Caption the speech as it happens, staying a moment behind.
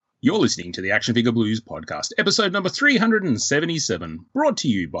You're listening to the Action Figure Blues podcast, episode number 377, brought to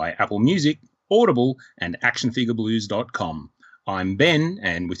you by Apple Music, Audible, and actionfigureblues.com. I'm Ben,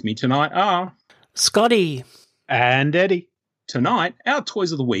 and with me tonight are... Scotty. And Eddie. Tonight, our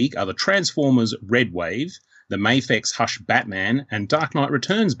toys of the week are the Transformers Red Wave, the Mafex Hush Batman and Dark Knight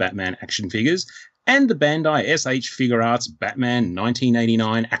Returns Batman action figures, and the Bandai SH Figure Arts Batman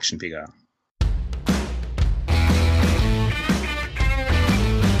 1989 action figure.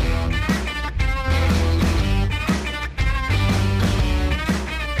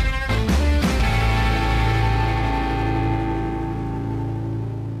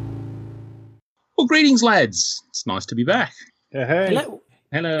 Well, greetings, lads. It's nice to be back. Hey.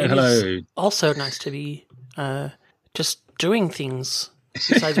 Hello. Also nice to be just doing things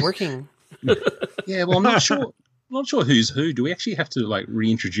besides working. Yeah, well, I'm not sure who's who. Do we actually have to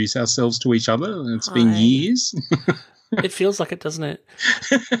reintroduce ourselves to each other? It's been years. It feels like it, doesn't it?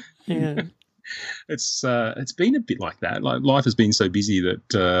 Yeah. It's been a bit like that. Like, life has been so busy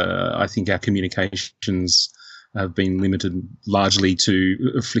that I think our communications have been limited largely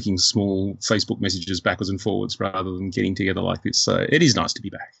to flicking small Facebook messages backwards and forwards rather than getting together like this. So it is nice to be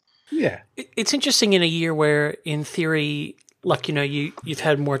back. Yeah. It's interesting in a year where, in theory, you've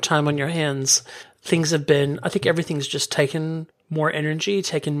had more time on your hands. Things have been, I think everything's just taken more energy,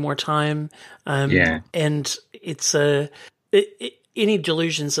 taken more time. And it's any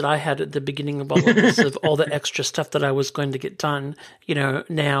delusions that I had at the beginning of all of this, of all the extra stuff that I was going to get done,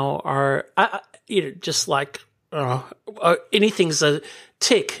 now are, just like, anything's a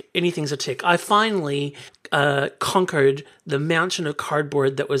tick. I finally conquered the mountain of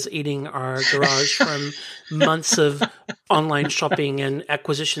cardboard that was eating our garage from months of online shopping and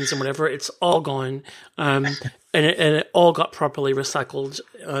acquisitions and whatever. It's all gone, and it all got properly recycled.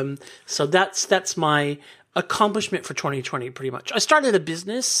 So that's my accomplishment for 2020, pretty much. I started a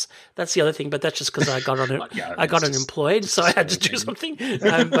business. That's the other thing, but that's just because I got unemployed, so I had to do something.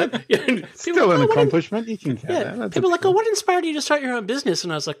 But still an accomplishment. You can count that. People are like, what inspired you to start your own business?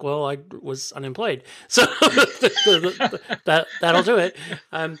 And I was like, well, I was unemployed, so that'll do it.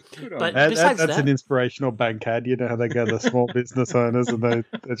 But besides that's an inspirational bank ad. You know how they go, the small business owners, and they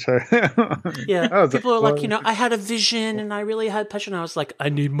show. Yeah, people are like, I had a vision and I really had passion. I was like, I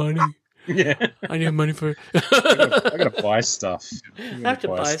need money. Yeah, I need money for. I gotta buy stuff. I have to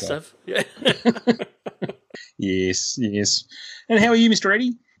buy stuff. Yeah. Yes. And how are you, Mr.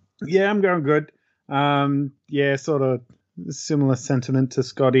 Eddie? Yeah, I'm going good. Sort of similar sentiment to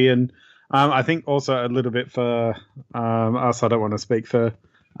Scotty, and I think also a little bit for us. I don't want to speak for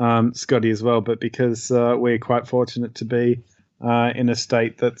Scotty as well, but because we're quite fortunate to be in a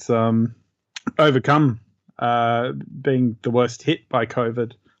state that's overcome being the worst hit by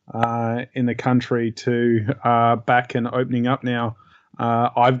COVID. In the country to back and opening up now.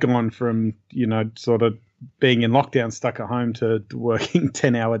 I've gone from, sort of being in lockdown, stuck at home, to working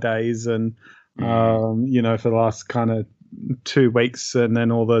 10-hour days and, for the last kind of 2 weeks, and then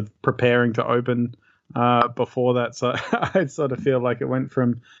all the preparing to open before that. So I sort of feel like it went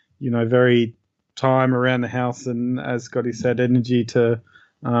from, very time around the house and, as Scotty said, energy to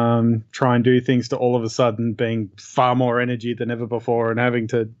try and do things, to all of a sudden being far more energy than ever before and having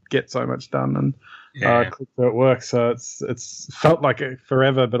to get so much done and click at work. So it's felt like it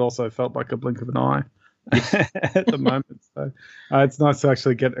forever, but also felt like a blink of an eye at the moment. So it's nice to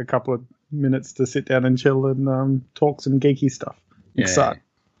actually get a couple of minutes to sit down and chill and talk some geeky stuff. Yeah.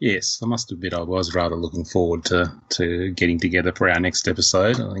 Yes, I must admit I was rather looking forward to getting together for our next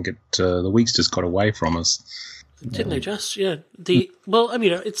episode. I think the weeks just got away from us. Didn't they just? Yeah.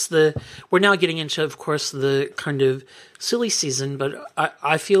 We're now getting into, of course, the kind of silly season, but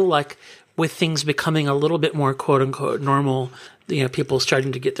I feel like with things becoming a little bit more quote unquote normal, people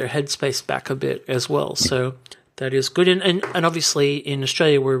starting to get their headspace back a bit as well. So that is good. And obviously in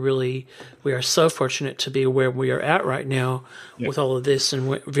Australia, we are so fortunate to be where we are at right now with all of this, and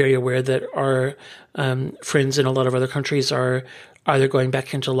we're very aware that our friends in a lot of other countries are either going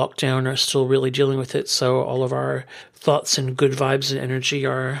back into lockdown or still really dealing with it. So all of our thoughts and good vibes and energy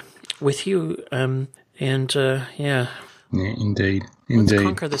are with you. Yeah, indeed. Let's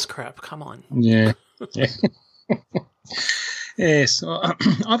conquer this crap. Come on. Yeah. Yes,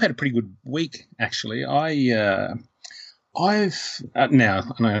 I've had a pretty good week, actually. I've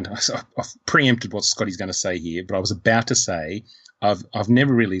preempted what Scotty's going to say here, but I was about to say I've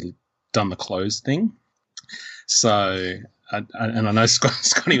never really done the clothes thing. So, and I know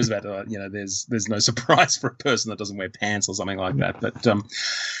Scotty was about to, there's no surprise for a person that doesn't wear pants or something like that. But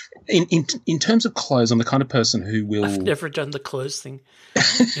In terms of clothes, I'm the kind of person who will. I've never done the clothes thing.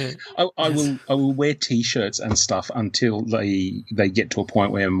 Yeah. I will wear t-shirts and stuff until they get to a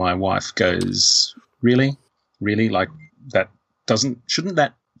point where my wife goes, really, like that shouldn't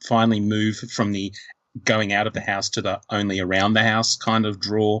that finally move from the going out of the house to the only around the house kind of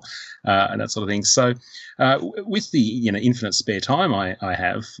draw, and that sort of thing. So with the infinite spare time I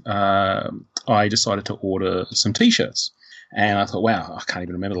have, I decided to order some t-shirts. And I thought, wow, I can't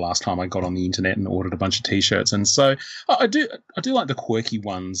even remember the last time I got on the internet and ordered a bunch of t-shirts. And so I do like the quirky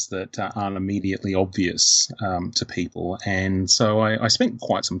ones that aren't immediately obvious to people. And so I spent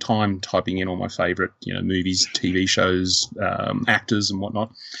quite some time typing in all my favourite, movies, TV shows, actors and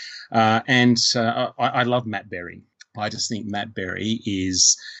whatnot. I love Matt Berry. I just think Matt Berry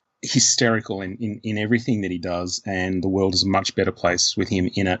is hysterical in everything that he does, and the world is a much better place with him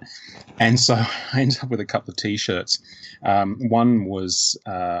in it. And so I ended up with a couple of t-shirts. One was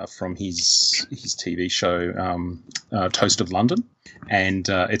from his TV show Toast of London, and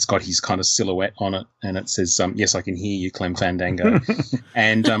it's got his kind of silhouette on it, and it says yes, I can hear you, Clem Fandango.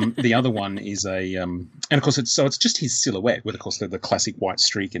 And the other one is and of course it's just his silhouette with, of course, the classic white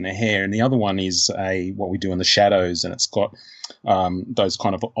streak in the hair, and the other one is What We Do in the Shadows, and it's got those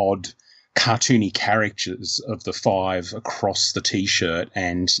kind of odd cartoony characters of the five across the t-shirt,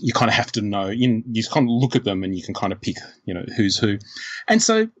 and you kind of have to know, you kind of look at them and you can kind of pick, who's who. And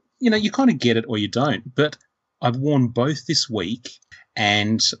so, you kind of get it or you don't. But I've worn both this week,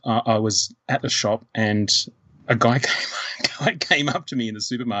 and I was at the shop, and a guy came up to me in the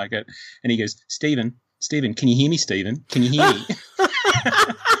supermarket, and he goes, Stephen, can you hear me, Stephen? Can you hear me?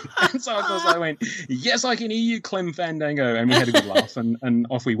 And so, of course, I went, yes, I can hear you, Clem Fandango. And we had a good laugh, and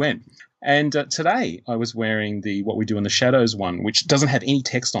off we went. And today I was wearing the What We Do in the Shadows one, which doesn't have any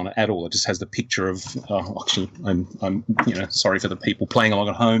text on it at all. It just has the picture of actually, I'm sorry for the people playing along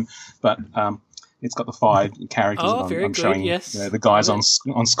at home, but it's got the five characters. Oh, very I'm good, showing yes. the guys on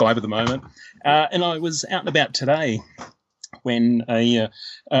Skype at the moment. And I was out and about today when a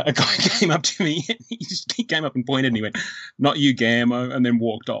guy came up to me. He came up and pointed, and he went, "Not you, Gammo," and then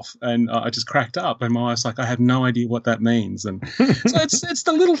walked off. And I just cracked up, and I was like, I have no idea what that means. And so it's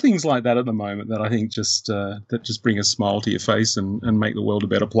the little things like that at the moment that I think just bring a smile to your face and make the world a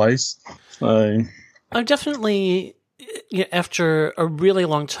better place. So I'm definitely, after a really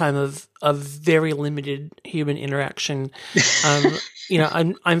long time of very limited human interaction,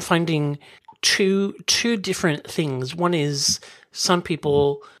 I'm finding two different things. One is some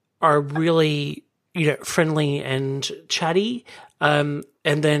people are really, friendly and chatty. And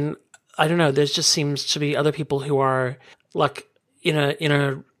then, I don't know, there just seems to be other people who are like in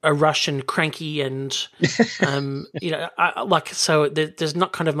a rush and cranky and, so there's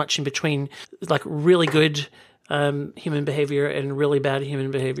not kind of much in between, like really good human behavior and really bad human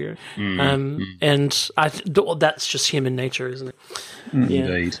behavior. And that's just human nature, isn't it?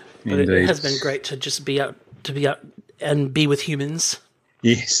 Indeed. But it has been great to just be out and be with humans.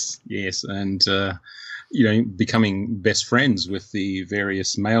 Yes, and becoming best friends with the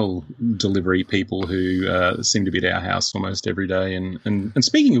various mail delivery people who seem to be at our house almost every day. And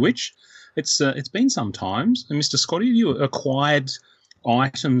speaking of which, it's been some times. And Mr. Scotty, have you acquired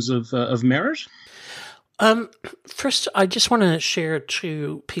items of merit? First, I just want to share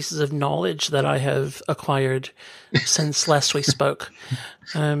 2 pieces of knowledge that I have acquired since last we spoke.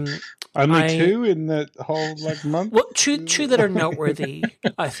 Only 2 in the whole month? Well, two that are noteworthy,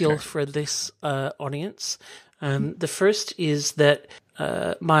 I feel, for this audience. The first is that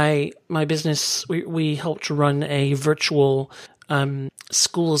my business, we helped run a virtual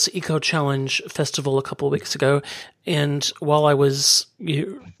Schools Eco Challenge festival a couple of weeks ago, and while I was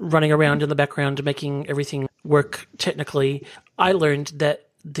running around in the background making everything work technically, I learned that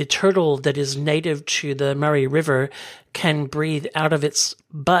the turtle that is native to the Murray River can breathe out of its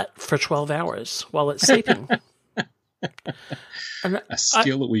butt for 12 hours while it's sleeping. A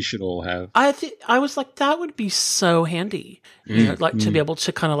skill that we should all have. I was like, that would be so handy, to be able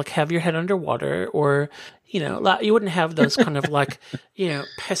to kind of have your head underwater, or you wouldn't have those kind of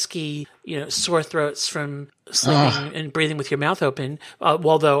pesky, sore throats from sleeping and breathing with your mouth open.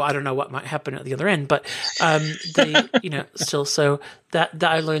 Although I don't know what might happen at the other end, but still. So that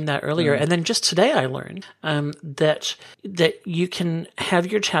I learned that earlier, and then just today I learned that you can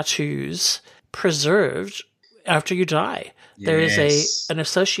have your tattoos preserved after you die. Yes. There is an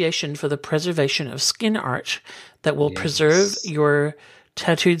association for the preservation of skin art that will preserve your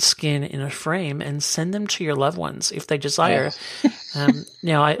tattooed skin in a frame and send them to your loved ones if they desire.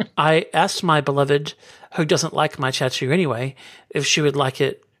 Now, I asked my beloved, who doesn't like my tattoo anyway, if she would like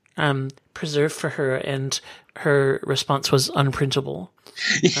it preserved for her, and her response was unprintable.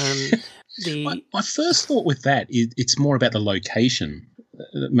 My first thought with that is it's more about the location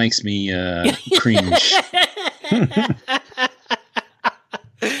that makes me cringe.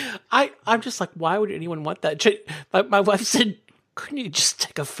 I'm just like, why would anyone want that? My wife said, couldn't you just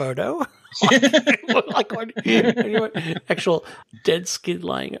take a photo? Like actual dead skin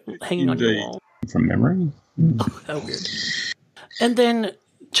hanging on your wall. From memory? Oh, how weird. And then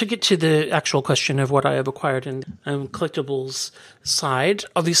to get to the actual question of what I have acquired in collectibles side,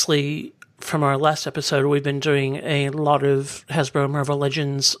 obviously from our last episode, we've been doing a lot of Hasbro Marvel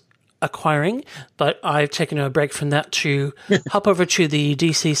Legends acquiring, but I've taken a break from that to hop over to the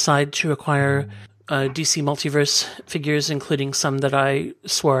DC side to acquire DC Multiverse figures, including some that I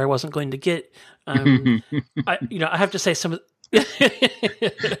swore I wasn't going to get. I have to say some of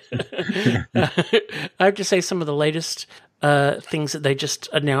the latest things that they just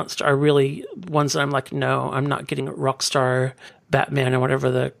announced are really ones that I'm like, no, I'm not getting Rockstar Batman or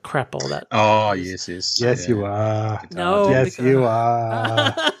whatever the crap all that. Oh, yes. Yes, you are. No, yes, you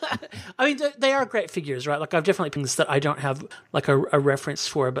are. I mean, they are great figures, right? Like, I've definitely things that I don't have like a reference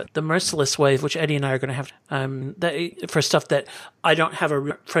for, but the Merciless Wave, which Eddie and I are going to have for stuff that I don't have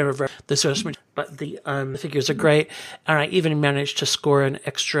a frame of reference, the source, but the figures are great. And I even managed to score an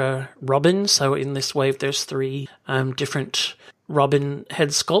extra Robin. So in this wave, there's 3 different Robin head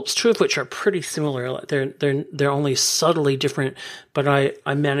sculpts, 2 of which are pretty similar. Like they're only subtly different, but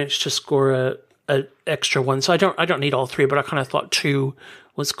I managed to score a extra one. So I don't need all 3, but I kind of thought 2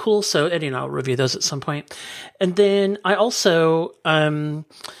 was cool. So Eddie and I will review those at some point. And then I also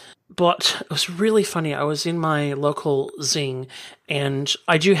bought. It was really funny. I was in my local Zing, and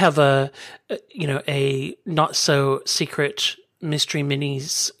I do have a not so secret mystery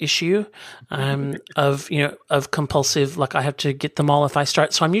minis issue of compulsive, like I have to get them all if I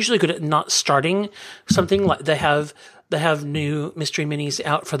start. So I'm usually good at not starting something. Like they have new mystery minis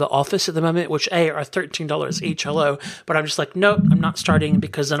out for The Office at the moment, which are $13 each. Hello. But I'm just like, nope, I'm not starting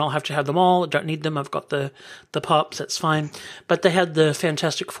because then I'll have to have them all. I don't need them. I've got the pops. That's fine. But they had the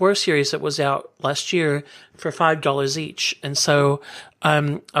Fantastic Four series that was out last year for $5 each. And so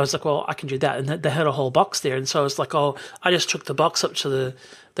I was like, well, I can do that. And they had a whole box there. And so I was like, oh, I just took the box up to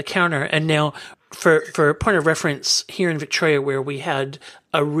the counter. And now for point of reference, here in Victoria, where we had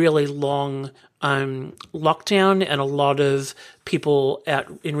a really long lockdown and a lot of people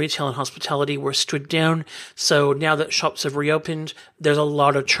in retail and hospitality were stood down. So now that shops have reopened, there's a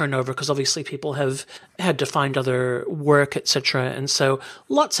lot of turnover because obviously people have had to find other work, etc. And so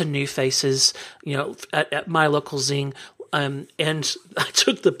lots of new faces, at my local Zing. And I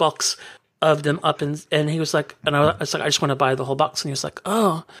took the box of them up and he was like, and I was like, I just want to buy the whole box. And he was like,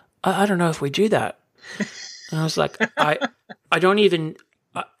 oh, I don't know if we do that. And I was like, I don't even,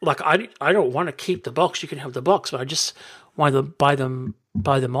 I don't want to keep the box. You can have the box, but I just want to buy them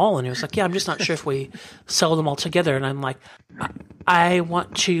all. And he was like, yeah, I'm just not sure if we sell them all together. And I'm like, I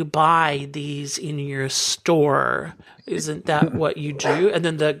want to buy these in your store. Isn't that what you do? And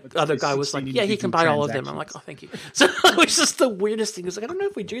then the other guy was like, yeah, he can buy all of them. I'm like, oh, thank you. So it was just the weirdest thing. He was like, I don't know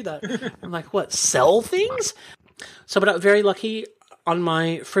if we do that. I'm like, what, sell things? So, but I was very lucky. On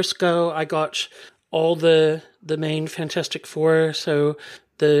my first go, I got all the main Fantastic Four. So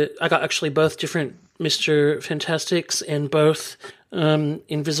I got actually both different Mr. Fantastics and both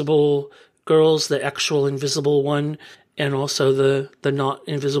Invisible Girls, the actual invisible one, and also the not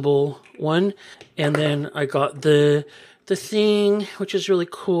invisible one. And then I got the Thing, which is really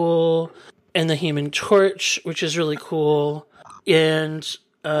cool, and the Human Torch, which is really cool. And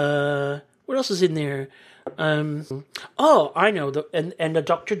what else is in there? I know, and a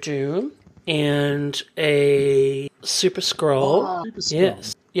Doctor Doom and a Super Skrull.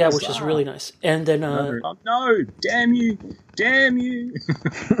 Yes. Yeah, which is really nice. And then no, damn you.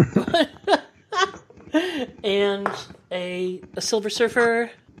 And a Silver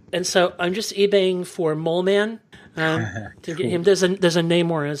Surfer. And so I'm just eBaying for Mole Man to get him. There's a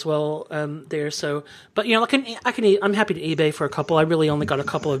Namor as well there. So, but I'm happy to eBay for a couple. I really only got a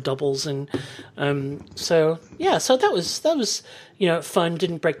couple of doubles, and so that was fun.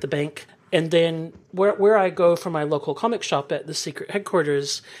 Didn't break the bank. And then where I go for my local comic shop at the secret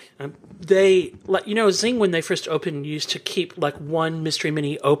headquarters, they Zing, when they first opened, used to keep like one mystery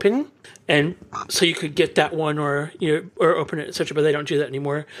mini open, and so you could get that one or open it, etc. But they don't do that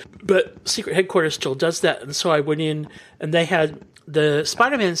anymore. But secret headquarters still does that, and so I went in and they had the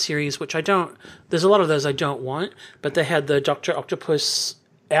Spider-Man series, which I don't. There's a lot of those I don't want, but they had the Dr. Octopus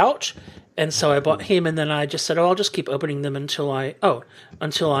out. And so I bought him, and then I just said, I'll just keep opening them until I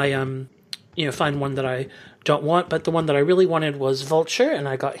find one that I don't want. But the one that I really wanted was Vulture, and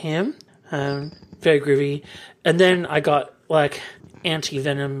I got him. Very groovy. And then I got like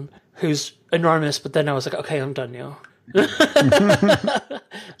Anti-Venom, who's enormous, but then I was like, okay, I'm done now.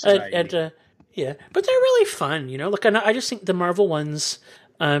 Yeah, but they're really fun, Look, and I just think the Marvel ones,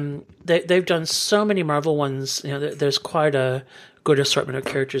 they've done so many Marvel ones. There's quite a good assortment of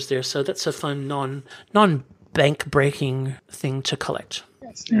characters there, so that's a fun non-bank breaking thing to collect.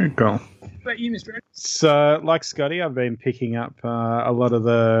 Very cool. But you, Mr. Ed? So, like Scotty, I've been picking up a lot of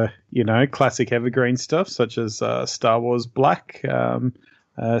the, classic evergreen stuff, such as Star Wars Black.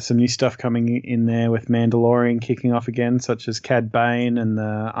 Some new stuff coming in there with Mandalorian kicking off again, such as Cad Bane and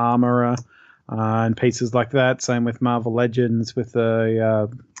the Armorer and pieces like that. Same with Marvel Legends with the,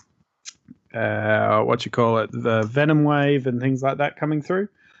 the Venom Wave and things like that coming through.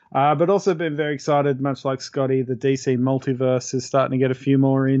 But also been very excited, much like Scotty, the DC Multiverse is starting to get a few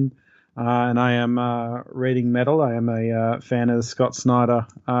more in. And I am reading Metal. I am a fan of the Scott Snyder,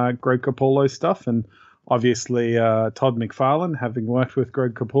 Greg Capullo stuff. And obviously Todd McFarlane, having worked with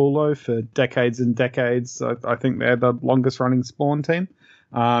Greg Capullo for decades and decades, I think they're the longest running Spawn team.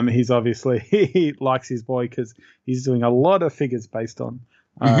 He's obviously, he likes his boy because he's doing a lot of figures based on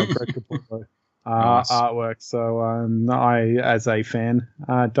Greg Capullo. Nice. Artwork. So I, as a fan,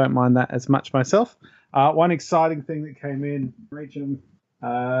 don't mind that as much myself. One exciting thing that came in, region,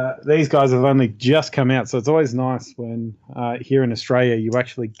 these guys have only just come out, so it's always nice when here in Australia you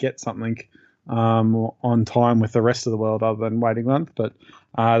actually get something on time with the rest of the world other than waiting a month. But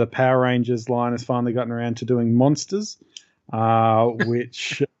the Power Rangers line has finally gotten around to doing Monsters,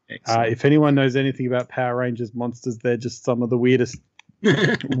 which if anyone knows anything about Power Rangers Monsters, they're just some of the weirdest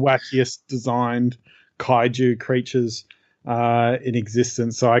wackiest designed kaiju creatures in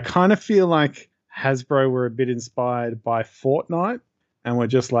existence. So I kind of feel like Hasbro were a bit inspired by Fortnite, and we're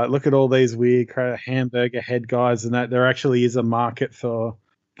just like, look at all these weird hamburger head guys, and that there actually is a market for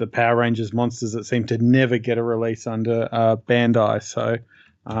the Power Rangers monsters that seem to never get a release under Bandai. So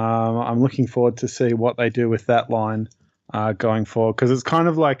I'm looking forward to see what they do with that line going forward, because it's kind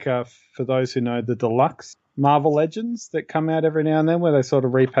of like, for those who know, the deluxe Marvel Legends that come out every now and then, where they sort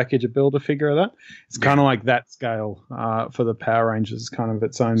of repackage a Build-A-Figure of that. It's kind of like that scale for the Power Rangers, kind of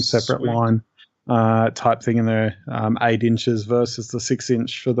its own separate line type thing in there, 8 inches versus the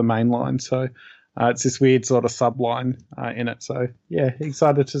 6-inch for the main line. So it's this weird sort of subline in it. So yeah,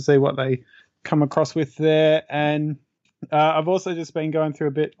 excited to see what they come across with there. And I've also just been going through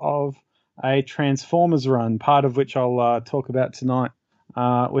a bit of a Transformers run, part of which I'll talk about tonight.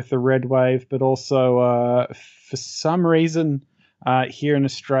 With the Red Wave, but also for some reason here in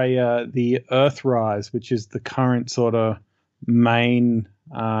Australia, the Earthrise, which is the current sort of main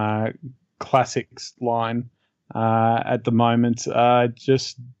classics line at the moment,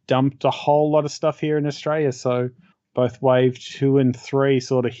 just dumped a whole lot of stuff here in Australia. So both Wave 2 and 3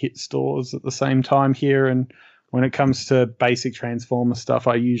 sort of hit stores at the same time here. And when it comes to basic Transformer stuff,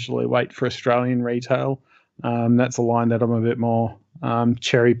 I usually wait for Australian retail. That's a line that I'm a bit more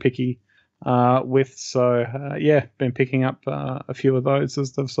cherry picky with. So been picking up a few of those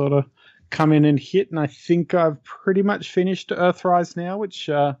as they've sort of come in and hit. And I think I've pretty much finished Earthrise now, which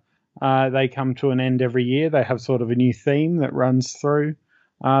they come to an end every year. They have sort of a new theme that runs through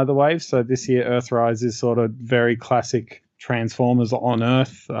the wave. So this year Earthrise is sort of very classic Transformers on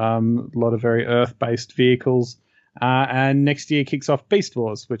Earth, a lot of very Earth-based vehicles. And next year kicks off Beast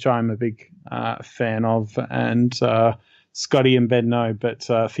Wars, which I'm a big fan of, and Scotty and Ben know. But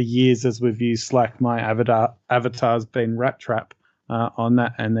for years, as we've used Slack, my avatar's been Rat Trap on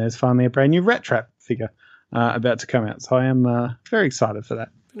that, and there's finally a brand new Rat Trap figure about to come out. So I am very excited for that.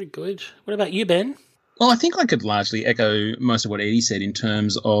 Very good. What about you, Ben? Well, I think I could largely echo most of what Eddie said in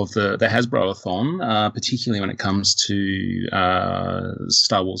terms of the Hasbro-a-thon, particularly when it comes to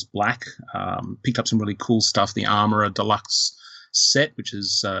Star Wars Black. Picked up some really cool stuff, the Armorer Deluxe set, which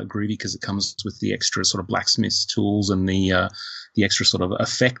is groovy because it comes with the extra sort of blacksmith's tools and the extra sort of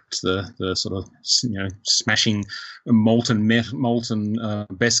effect, the sort of smashing molten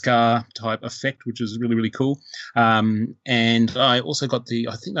Beskar type effect, which is really, really cool. And I also got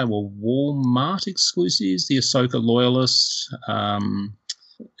I think they were Walmart exclusives, the Ahsoka Loyalist,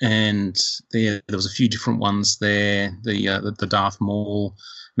 and there was a few different ones there, the Darth Maul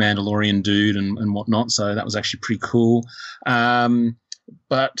Mandalorian dude and whatnot. So that was actually pretty cool.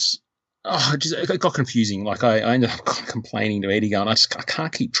 But it got confusing. Like I ended up complaining to Eddie, going, I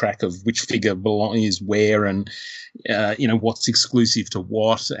can't keep track of which figure is where, and what's exclusive to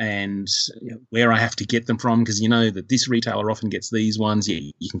what, and where I have to get them from, because that this retailer often gets these ones.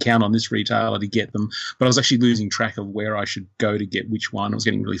 You can count on this retailer to get them, but I was actually losing track of where I should go to get which one. It was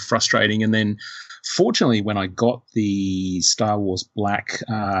getting really frustrating, and then fortunately, when I got the Star Wars Black.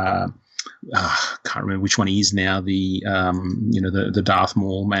 Can't remember which one he is now. The the Darth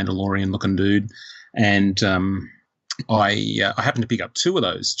Maul Mandalorian looking dude, and I happened to pick up two of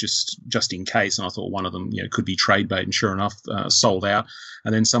those just in case, and I thought one of them could be trade bait, and sure enough, sold out.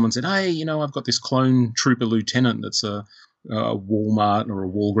 And then someone said, "Hey, I've got this clone trooper lieutenant that's a Walmart or a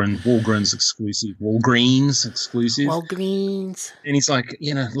Walgreens exclusive, Walgreens exclusive. Walgreens. And he's like,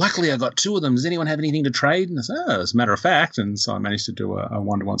 luckily I got two of them. Does anyone have anything to trade? And I said, as a matter of fact. And so I managed to do a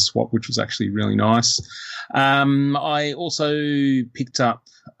 1-to-1 swap, which was actually really nice. I also picked up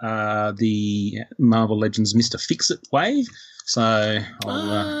the Marvel Legends Mr. Fix-It wave. So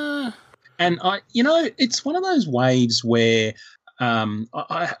it's one of those waves where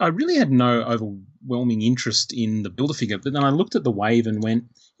I really had no overwhelming interest in the Build-A-Figure, but then I looked at the wave and went,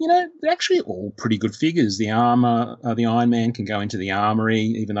 they're actually all pretty good figures. The armor, the Iron Man can go into the armory,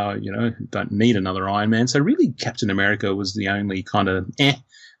 even though, don't need another Iron Man. So really Captain America was the only kind of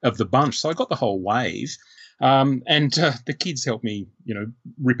of the bunch. So I got the whole wave. And the kids helped me,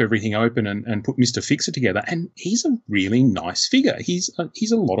 rip everything open and put Mr. Fix-It together. And he's a really nice figure. He's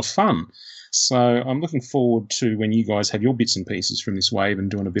a lot of fun. So I'm looking forward to when you guys have your bits and pieces from this wave and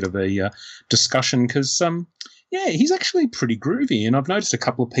doing a bit of a discussion, because, he's actually pretty groovy. And I've noticed a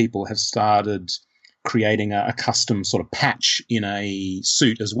couple of people have started creating a custom sort of patch in a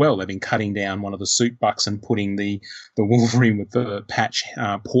suit as well. They've been cutting down one of the suit bucks and putting the Wolverine with the patch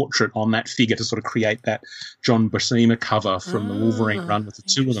portrait on that figure to sort of create that John Buscema cover from the Wolverine run with the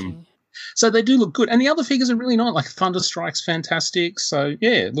two of them. So they do look good. And the other figures are really nice, like Thunderstrike's fantastic. So,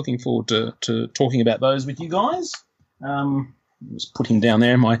 looking forward to talking about those with you guys. Just put him down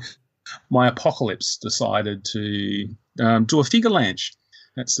there. My Apocalypse decided to do a figure launch.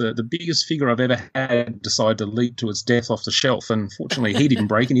 That's the biggest figure I've ever had decide to leap to its death off the shelf. And fortunately, he didn't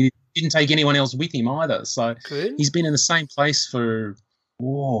break, and he didn't take anyone else with him either. So good. He's been in the same place for,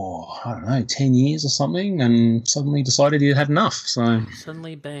 10 years or something, and suddenly decided he had enough. So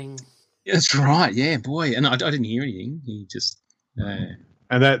suddenly, bang. That's right, yeah, boy. And I didn't hear anything. He just... And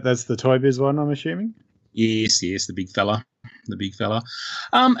that's the Toy Biz one, I'm assuming? Yes, the big fella.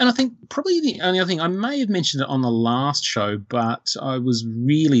 And I think probably the only other thing, I may have mentioned it on the last show, but I was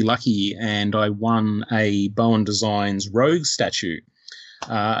really lucky and I won a Bowen Designs Rogue statue.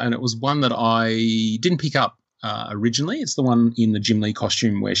 And it was one that I didn't pick up originally. It's the one in the Jim Lee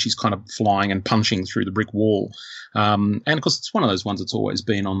costume where she's kind of flying and punching through the brick wall. And of course, it's one of those ones that's always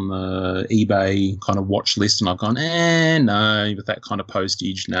been on the eBay kind of watch list, and I've gone, no, with that kind of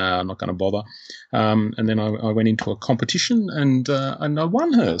postage, no, I'm not going to bother. And then I went into a competition and I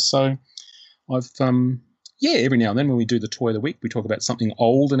won her. So I've every now and then when we do the Toy of the Week, we talk about something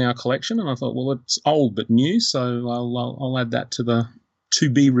old in our collection, and I thought, well, it's old but new, so I'll add that to the to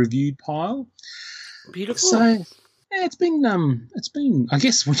be reviewed pile. Beautiful. So it's been I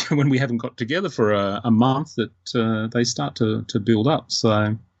guess when we haven't got together for a month that they start to build up.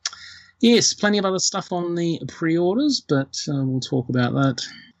 So yes, plenty of other stuff on the pre-orders, but we'll talk about that.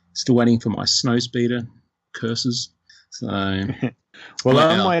 Still waiting for my Snowspeeder curses. So well,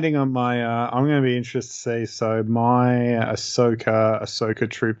 I'm waiting on my. I'm going to be interested to see. So my Ahsoka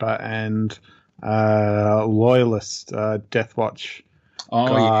Trooper and Loyalist Deathwatch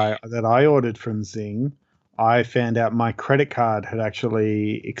guy that I ordered from Zing, I found out my credit card had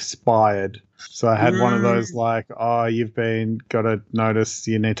actually expired. So I had one of those like, you've got a notice,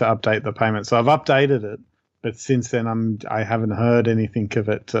 you need to update the payment. So I've updated it, but since then I haven't heard anything of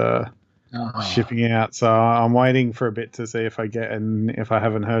it shipping out. So I'm waiting for a bit to see if I get, and if I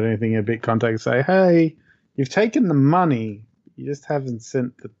haven't heard anything, a bit contact say, hey, you've taken the money, you just haven't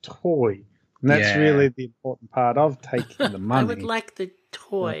sent the toy. And that's really the important part of taking the money. I would like the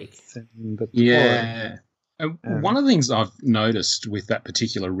toy. Yeah. One of the things I've noticed with that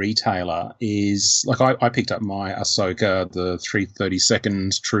particular retailer is, like, I picked up my Ahsoka, the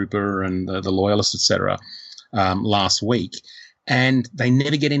 332nd Trooper, and the Loyalist, etc., last week, and they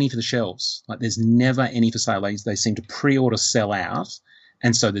never get any for the shelves. Like, there's never any for sale. They seem to pre-order, sell out,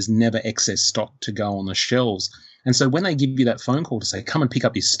 and so there's never excess stock to go on the shelves. And so when they give you that phone call to say, come and pick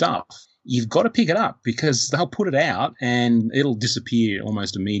up your stuff, you've got to pick it up, because they'll put it out and it'll disappear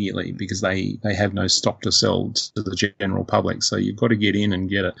almost immediately because they have no stock to sell to the general public. So you've got to get in and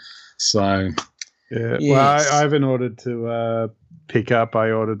get it. So, yes. Well, I haven't ordered to pick up.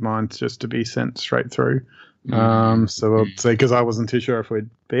 I ordered mine just to be sent straight through. So we'll see, because I wasn't too sure if we'd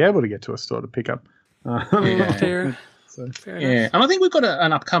be able to get to a store to pick up. Fair. Fair enough. And I think we've got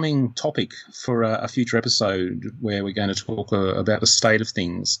an upcoming topic for a future episode where we're going to talk about the state of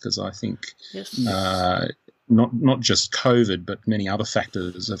things, because I think not just COVID, but many other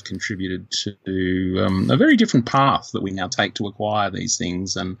factors have contributed to a very different path that we now take to acquire these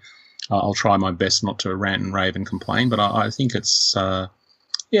things. And I'll try my best not to rant and rave and complain, but I think it's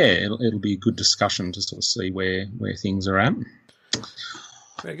it'll be a good discussion to sort of see where things are at.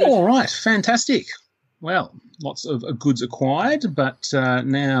 Very good. All right, fantastic. Well, lots of goods acquired, but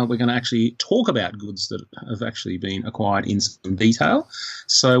now we're going to actually talk about goods that have actually been acquired in some detail.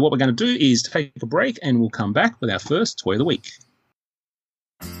 So what we're going to do is take a break, and we'll come back with our first Toy of the Week.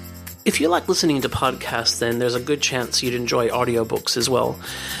 If you like listening to podcasts, then there's a good chance you'd enjoy audiobooks as well.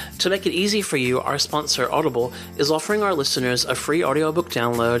 To make it easy for you, our sponsor Audible is offering our listeners a free audiobook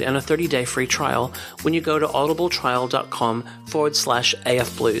download and a 30-day free trial when you go to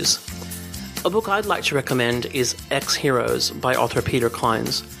audibletrial.com/AFBlues. A book I'd like to recommend is Ex-Heroes by author Peter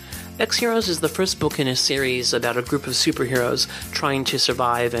Clines. Ex-Heroes is the first book in a series about a group of superheroes trying to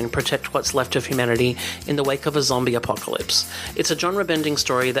survive and protect what's left of humanity in the wake of a zombie apocalypse. It's a genre-bending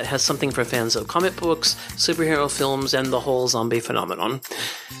story that has something for fans of comic books, superhero films, and the whole zombie phenomenon.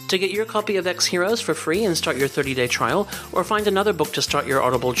 To get your copy of Ex-Heroes for free and start your 30-day trial, or find another book to start your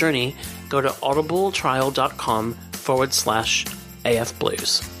Audible journey, go to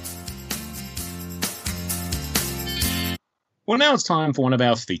audibletrial.com/AFBlues. Well, now it's time for one of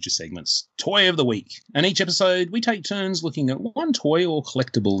our feature segments, Toy of the Week. And each episode, we take turns looking at one toy or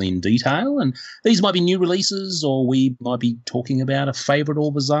collectible in detail. And these might be new releases, or we might be talking about a favourite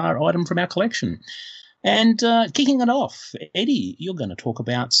or bizarre item from our collection. And kicking it off, Eddie, you're going to talk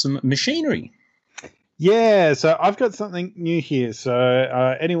about some machinery. Yeah, so I've got something new here.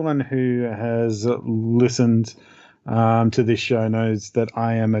 So anyone who has listened to this show knows that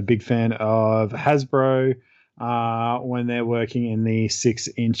I am a big fan of Hasbro when they're working in the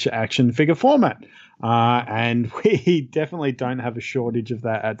 6-inch action figure format. And we definitely don't have a shortage of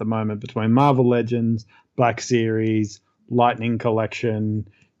that at the moment between Marvel Legends, Black Series, Lightning Collection,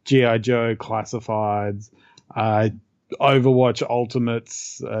 G.I. Joe Classifieds, Overwatch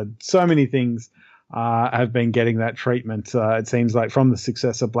Ultimates, so many things have been getting that treatment. It seems like from the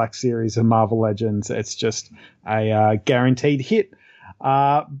success of Black Series and Marvel Legends, it's just a guaranteed hit.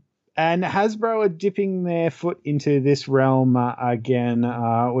 And Hasbro are dipping their foot into this realm again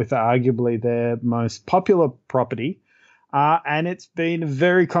with arguably their most popular property. And it's been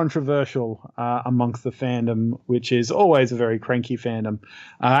very controversial amongst the fandom, which is always a very cranky fandom.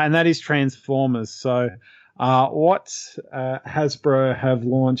 And that is Transformers. So what Hasbro have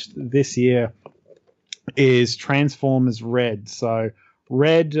launched this year is Transformers Red. So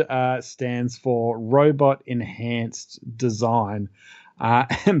Red stands for Robot Enhanced Design.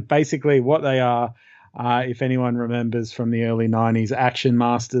 And basically what they are, if anyone remembers from the early 90s, Action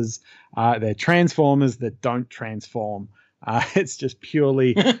Masters, they're Transformers that don't transform. It's just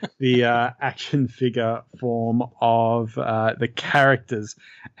purely the action figure form of the characters.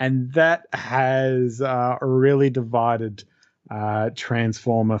 And that has really divided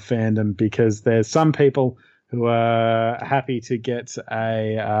Transformer fandom, because there's some people who are happy to get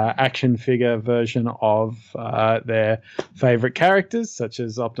a action figure version of their favorite characters, such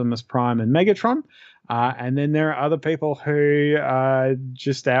as Optimus Prime and Megatron. And then there are other people who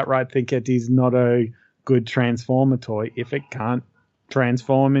just outright think it is not a good Transformer toy if it can't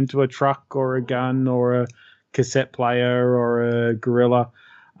transform into a truck or a gun or a cassette player or a gorilla.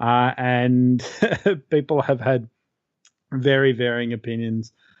 And people have had very varying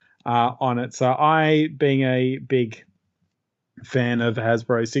opinions on it. So I, being a big fan of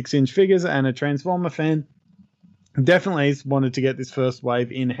Hasbro 6-inch figures and a Transformer fan, definitely wanted to get this first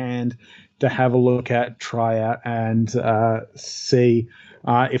wave in hand to have a look at, try out, and see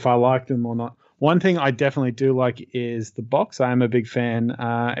if I like them or not. One thing I definitely do like is the box. I am a big fan.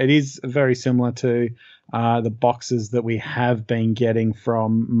 It is very similar to the boxes that we have been getting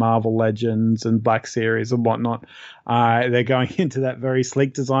from Marvel Legends and Black Series and whatnot. They're going into that very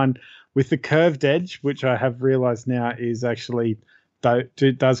sleek design with the curved edge, which I have realized now is actually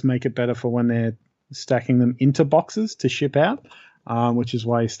does make it better for when they're stacking them into boxes to ship out, which is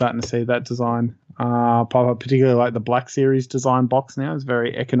why you're starting to see that design pop up. Particularly like the Black Series design box now is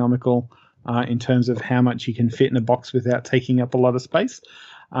very economical in terms of how much you can fit in a box without taking up a lot of space.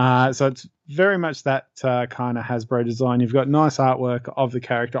 So it's very much that kind of Hasbro design. You've got nice artwork of the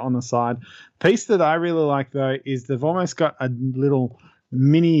character on the side. Piece that I really like, though, is they've almost got a little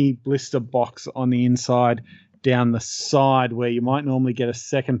mini blister box on the inside, down the side where you might normally get a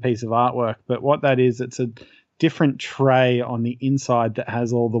second piece of artwork. But what that is, it's a different tray on the inside that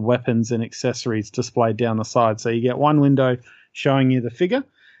has all the weapons and accessories displayed down the side. So you get one window showing you the figure,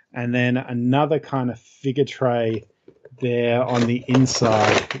 and then another kind of figure tray there on the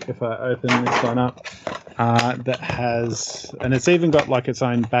inside. If I open this one up, that has, and it's even got like its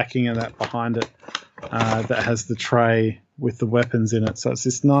own backing and that behind it, that has the tray with the weapons in it. So it's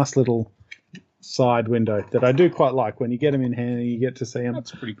this nice little side window that I do quite like. When you get them in hand and you get to see them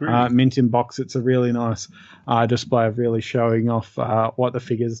That's pretty great. mint in box, it's a really nice display of really showing off what the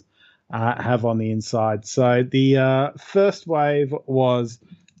figures have on the inside. So the first wave was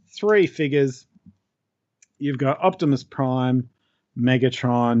 3 figures. You've got Optimus Prime,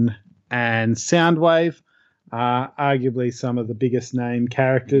 Megatron, and Soundwave, arguably some of the biggest name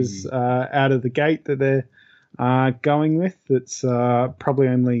characters out of the gate that they're going with. It's probably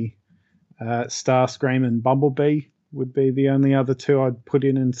only Starscream and Bumblebee would be the only other 2 I'd put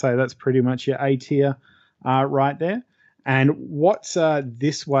in and say that's pretty much your A tier right there. And what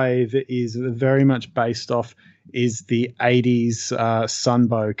this wave is very much based off is the 80s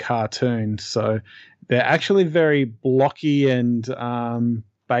Sunbow cartoon. So they're actually very blocky and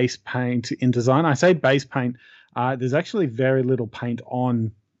base paint in design. I say base paint. There's actually very little paint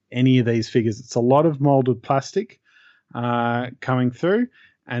on any of these figures. It's a lot of molded plastic coming through,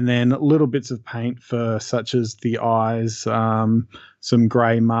 and then little bits of paint for such as the eyes, some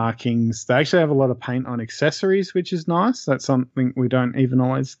grey markings. They actually have a lot of paint on accessories, which is nice. That's something we don't even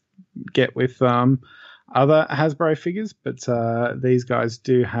always get with other Hasbro figures, but these guys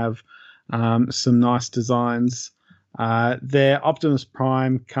do have some nice designs. Their Optimus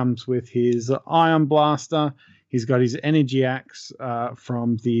Prime comes with his Ion Blaster. He's got his Energy Axe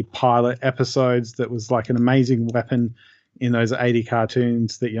from the pilot episodes that was like an amazing weapon in those 80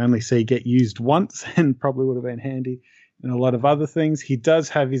 cartoons that you only see get used once and probably would have been handy in a lot of other things. He does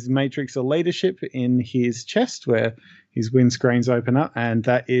have his Matrix of Leadership in his chest where his windscreens open up, and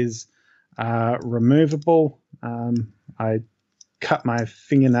that is removable. I cut my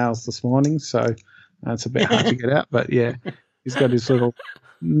fingernails this morning, so it's a bit hard to get out. But yeah, he's got his little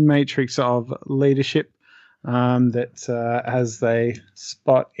Matrix of Leadership that has a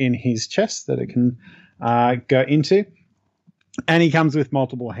spot in his chest that it can go into. And he comes with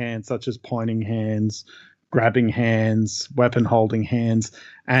multiple hands, such as pointing hands, grabbing hands, weapon holding hands,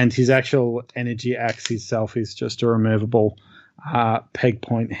 and his actual Energy Axe itself is just a removable peg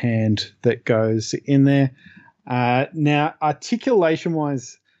point hand that goes in there. Now,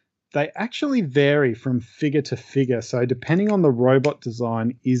 articulation-wise, they actually vary from figure to figure. So depending on the robot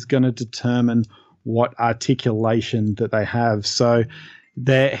design is going to determine what articulation that they have. So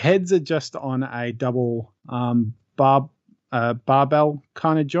their heads are just on a double barbell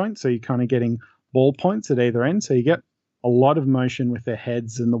kind of joint. So you're kind of getting ball points at either end. So you get a lot of motion with their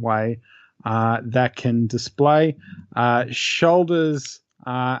heads and the way that can display. Shoulders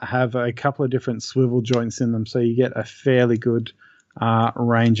have a couple of different swivel joints in them. So you get a fairly good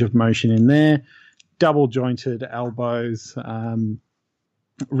range of motion in there. Double jointed elbows,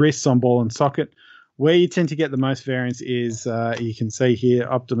 wrists on ball and socket. Where you tend to get the most variance is you can see here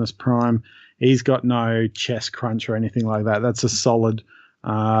Optimus Prime. He's got no chest crunch or anything like that. That's a solid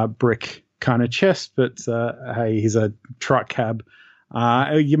brick kind of chest, but hey, he's a truck cab.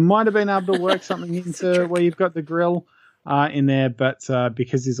 You might have been able to work something into where you've got the grill in there, but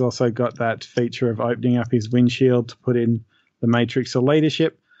because he's also got that feature of opening up his windshield to put in the Matrix of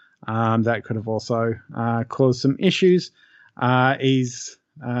Leadership, that could have also caused some issues. He's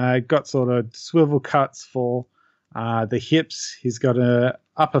got sort of swivel cuts for the hips. He's got a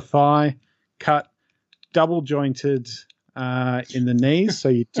upper thigh cut, double jointed in the knees, so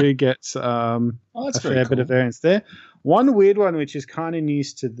you do get a fair bit of variance there. One weird one, which is kind of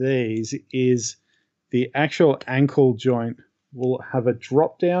news to these, is the actual ankle joint will have a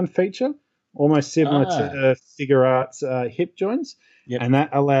drop-down feature, almost similar to Figure Arts hip joints, and that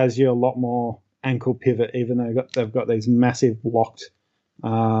allows you a lot more ankle pivot, even though they've got these massive locked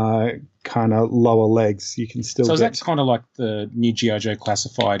kind of lower legs. You can still. So that's kind of like the new G.I. Joe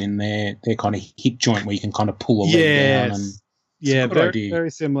Classified in their kind of hip joint where you can kind of pull a leg down. And yeah, very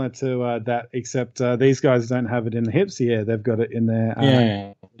similar to that, except these guys don't have it in the hips. Yeah, they've got it in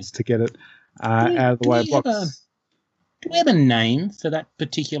there to get it out of the way. Do we have a name for that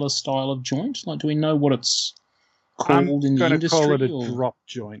particular style of joint? Like, do we know what it's called in the industry? I'm going to call it a drop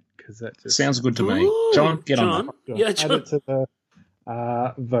joint because that just sounds good to me. John, get on that. Yeah, John. Add it to the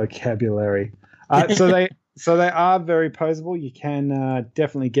vocabulary. So they are very posable. You can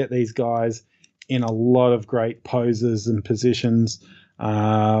definitely get these guys in a lot of great poses and positions.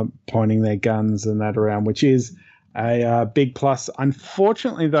 pointing their guns and that around, which is a big plus.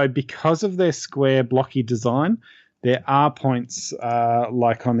 Unfortunately, though, because of their square blocky design, there are points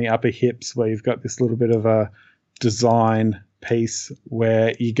like on the upper hips where you've got this little bit of a design piece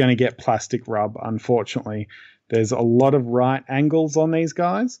where you're going to get plastic rub, unfortunately. There's a lot of right angles on these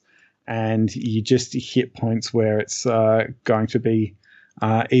guys, and you just hit points where it's going to be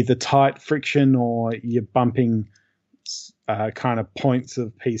either tight friction or you're bumping kind of points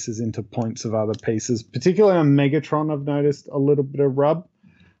of pieces into points of other pieces. Particularly on Megatron, I've noticed a little bit of rub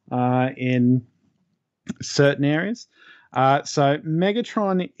in certain areas. So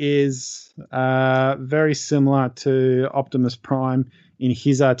Megatron is very similar to Optimus Prime in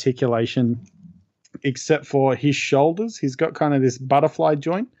his articulation, except for his shoulders. He's got kind of this butterfly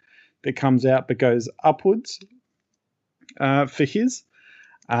joint that comes out but goes upwards for his.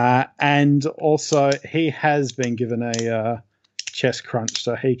 And also he has been given a chest crunch,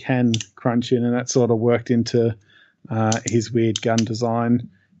 so he can crunch in, and that sort of worked into his weird gun design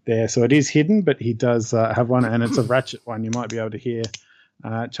there. So it is hidden, but he does have one, and it's a ratchet one. You might be able to hear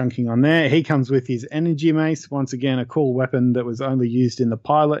chunking on there. He comes with his energy mace. Once again, a cool weapon that was only used in the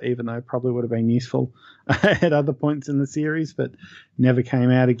pilot, even though it probably would have been useful at other points in the series, but never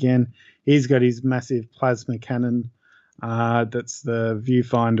came out again. He's got his massive plasma cannon. That's the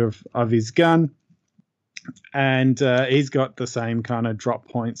viewfinder of his gun. And he's got the same kind of drop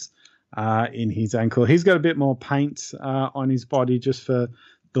points in his ankle. He's got a bit more paint on his body just for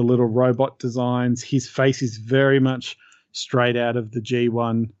the little robot designs. His face is very much straight out of the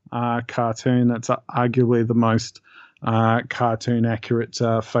G1 cartoon. That's arguably the most cartoon accurate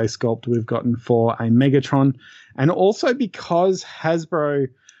face sculpt we've gotten for a Megatron. And also because Hasbro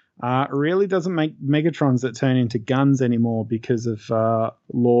really doesn't make Megatrons that turn into guns anymore because of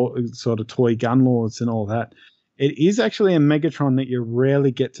sort of toy gun laws and all that. It is actually a Megatron that you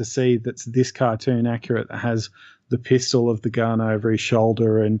rarely get to see that's this cartoon accurate, that has the pistol of the gun over his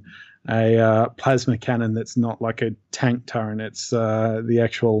shoulder and a plasma cannon that's not like a tank turret. It's the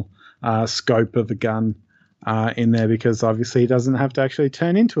actual scope of a gun in there, because obviously he doesn't have to actually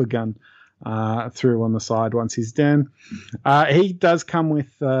turn into a gun through on the side once he's down. He does come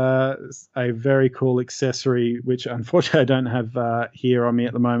with a very cool accessory, which unfortunately I don't have here on me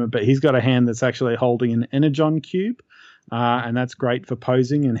at the moment, but he's got a hand that's actually holding an Energon cube, and that's great for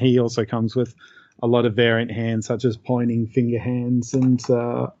posing. And he also comes with a lot of variant hands, such as pointing finger hands and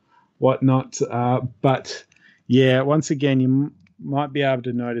whatnot. But yeah, once again, you might be able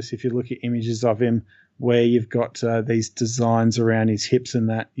to notice if you look at images of him where you've got these designs around his hips and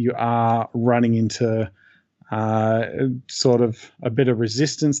that, you are running into sort of a bit of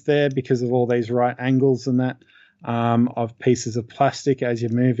resistance there because of all these right angles and that of pieces of plastic as you're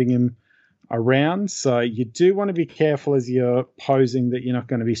moving him around. So you do want to be careful as you're posing that you're not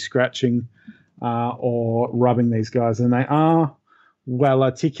going to be scratching or rubbing these guys. And they are well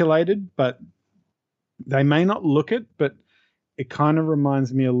articulated, but they may not look it, but it kind of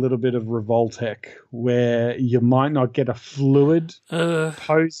reminds me a little bit of Revoltech, where you might not get a fluid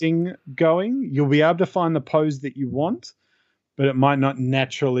posing going. You'll be able to find the pose that you want, but it might not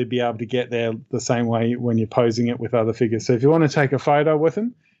naturally be able to get there the same way when you're posing it with other figures. So if you want to take a photo with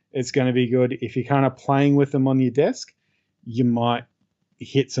them, it's going to be good. If you're kind of playing with them on your desk, you might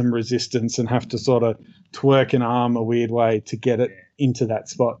hit some resistance and have to sort of twerk an arm a weird way to get it into that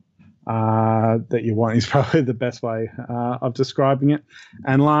spot that you want, is probably the best way of describing it.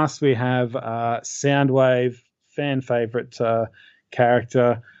 And last, we have Soundwave, fan favorite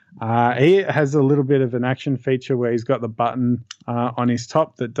character. He has a little bit of an action feature where he's got the button on his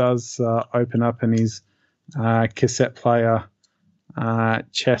top that does open up, and his cassette player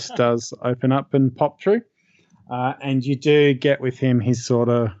chest does open up and pop through. And you do get with him his sort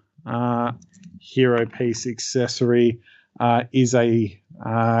of hero piece accessory is a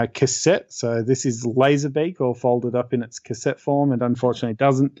cassette. So this is Laserbeak, all folded up in its cassette form. It unfortunately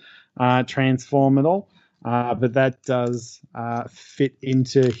doesn't transform at all, but that does fit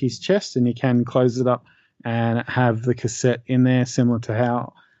into his chest, and you can close it up and have the cassette in there, similar to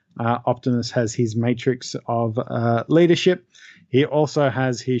how Optimus has his matrix of leadership. He also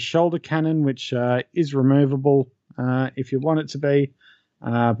has his shoulder cannon, which is removable if you want it to be,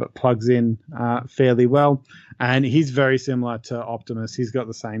 but plugs in fairly well. And he's very similar to Optimus. He's got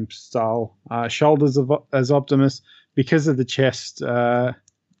the same style shoulders as Optimus. Because of the chest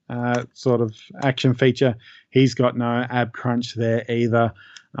sort of action feature, he's got no ab crunch there either.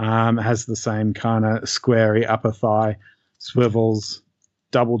 Has the same kind of squarey upper thigh, swivels,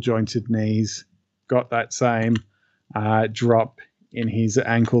 double jointed knees, got that same drop in his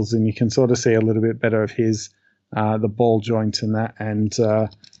ankles, and you can sort of see a little bit better of his the ball joint and that, and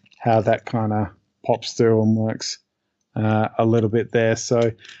how that kind of pops through and works a little bit there.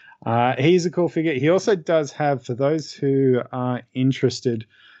 So he's a cool figure. He also does have, for those who are interested,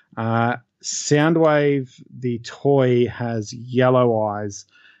 Soundwave, the toy, has yellow eyes,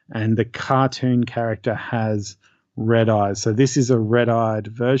 and the cartoon character has red eyes. So this is a red-eyed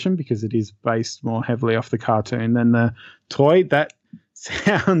version because it is based more heavily off the cartoon than the toy. That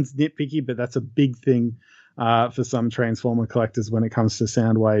sounds nitpicky, but that's a big thing for some Transformer collectors when it comes to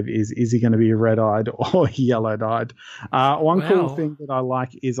Soundwave. Is he going to be red-eyed or yellow-eyed? One cool thing that I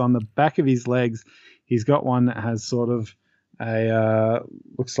like is on the back of his legs, he's got one that has sort of a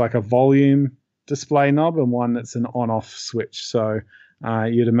looks like a volume display knob, and one that's an on-off switch. So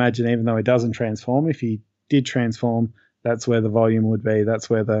you'd imagine, even though he doesn't transform, if he did transform, that's where the volume would be. That's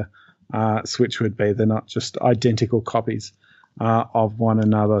where the switch would be. They're not just identical copies of one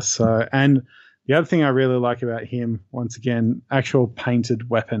another. So, and the other thing I really like about him, once again, actual painted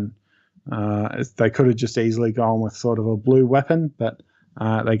weapon. They could have just easily gone with sort of a blue weapon, but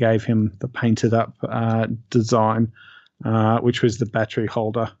they gave him the painted up design, which was the battery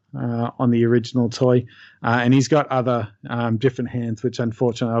holder on the original toy. And he's got other different hands, which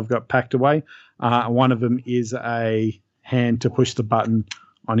unfortunately I've got packed away. One of them is a hand to push the button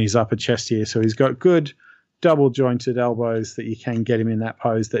on his upper chest here. So he's got good double jointed elbows that you can get him in that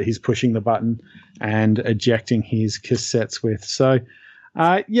pose that he's pushing the button and ejecting his cassettes with. So,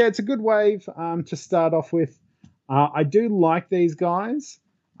 yeah, it's a good wave to start off with. I do like these guys.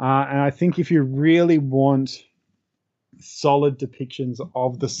 And I think if you really want solid depictions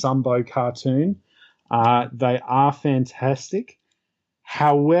of the Sunbow cartoon, they are fantastic.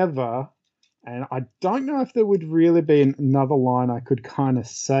 However, and I don't know if there would really be another line I could kind of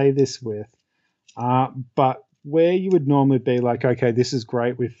say this with, but where you would normally be like, okay, this is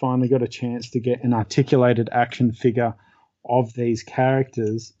great, we've finally got a chance to get an articulated action figure of these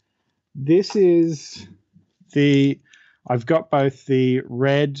characters. This is I've got both the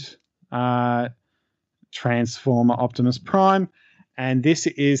red Transformer Optimus Prime, and this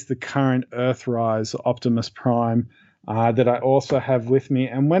is the current Earthrise Optimus Prime that I also have with me.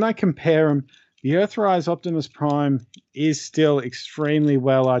 And when I compare them, the Earthrise Optimus Prime is still extremely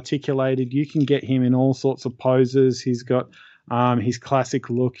well articulated. You can get him in all sorts of poses. He's got his classic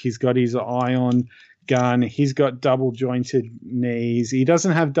look. He's got his ion gun. He's got double jointed knees. He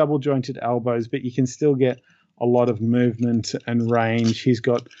doesn't have double jointed elbows, but you can still get a lot of movement and range. He's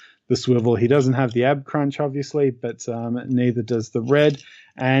got the swivel. He doesn't have the ab crunch, obviously, but neither does the red.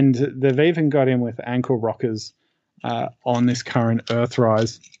 And they've even got him with ankle rockers on this current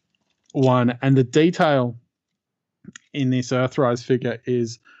Earthrise one. And the detail in this Earthrise figure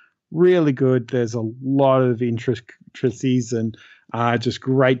is really good. There's a lot of intricacies and just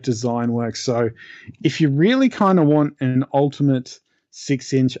great design work. So if you really kind of want an ultimate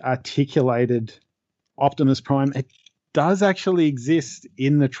 6-inch articulated Optimus Prime, it does actually exist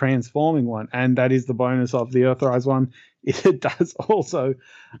in the transforming one, and that is the bonus of the Earthrise one. It does also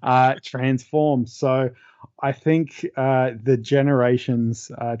transform. So I think the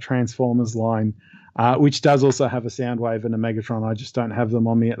Generations Transformers line, which does also have a Soundwave and a Megatron, I just don't have them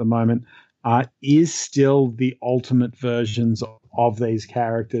on me at the moment, is still the ultimate versions of these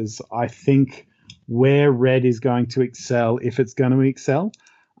characters. I think where Red is going to excel, if it's going to excel,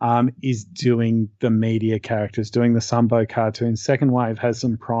 is doing the media characters, doing the Sunbow cartoon. Second Wave has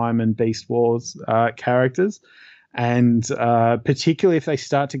some Prime and Beast Wars characters, and particularly if they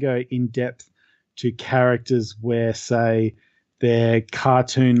start to go in depth to characters where, say, their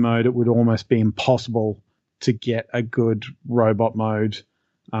cartoon mode, it would almost be impossible to get a good robot mode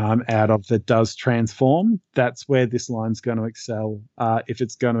out of that does transform. That's where this line's going to excel, if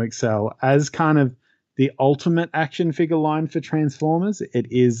it's going to excel. As kind of the ultimate action figure line for Transformers, it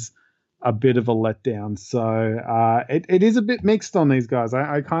is a bit of a letdown. So it is a bit mixed on these guys.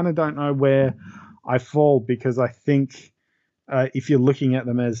 I kind of don't know where I fall, because I think if you're looking at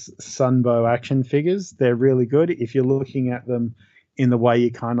them as Sunbow action figures, they're really good. If you're looking at them in the way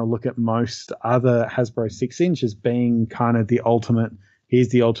you kind of look at most other Hasbro 6-inch as being kind of the ultimate, here's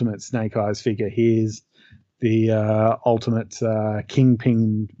the ultimate Snake Eyes figure, here's the ultimate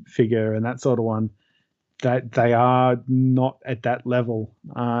Kingpin figure and that sort of one, that they are not at that level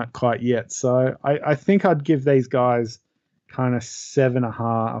quite yet. So I think I'd give these guys kind of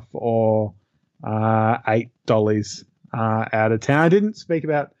 $7.50 or $8 out of 10. I didn't speak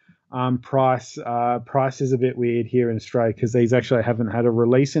about price. Price is a bit weird here in Australia because these actually haven't had a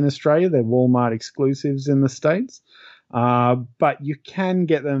release in Australia. They're Walmart exclusives in the States. But you can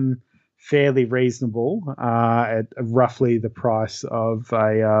get them fairly reasonable at roughly the price of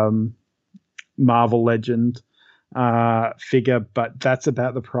a Marvel Legend figure, but that's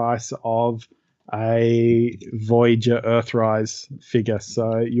about the price of a Voyager Earthrise figure.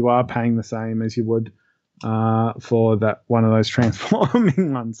 So you are paying the same as you would for that one of those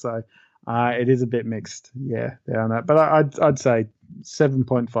transforming ones. So it is a bit mixed, there on that. But I'd say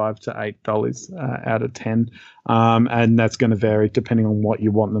 $7.5 to $8 out of 10, and that's going to vary depending on what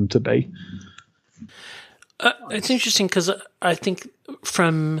you want them to be. It's interesting because I think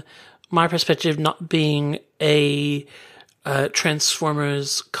from my perspective, not being a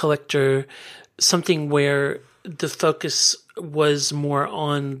Transformers collector, something where the focus was more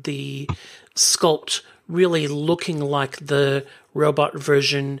on the sculpt really looking like the robot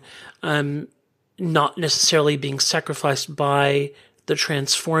version, not necessarily being sacrificed by the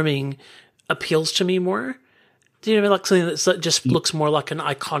transforming, appeals to me more. Do you know, like something that just looks more like an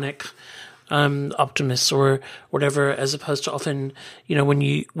iconic Optimus or whatever, as opposed to often, when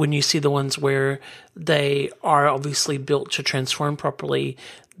you see the ones where they are obviously built to transform properly,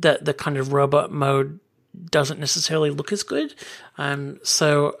 that the kind of robot mode doesn't necessarily look as good.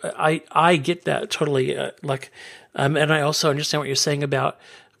 So I get that totally. And I also understand what you're saying about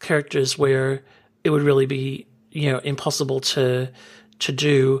characters where it would really be, impossible to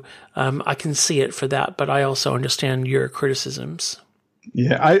do. I can see it for that, but I also understand your criticisms.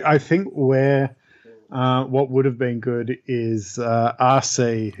 Yeah, I think where what would have been good is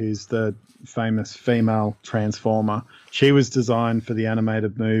RC, who's the famous female Transformer. She was designed for the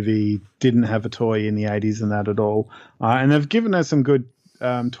animated movie, didn't have a toy in the 80s and that at all. And they've given her some good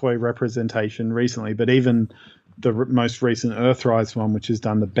toy representation recently, but even the most recent Earthrise one, which has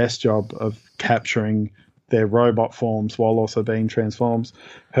done the best job of capturing their robot forms while also being transforms,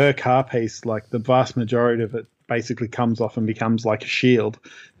 her car piece, like the vast majority of it, basically comes off and becomes like a shield,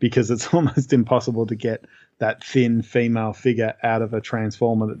 because it's almost impossible to get that thin female figure out of a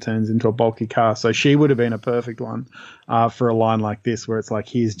transformer that turns into a bulky car. So she would have been a perfect one for a line like this, where it's like,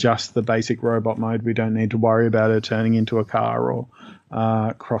 here's just the basic robot mode. We don't need to worry about her turning into a car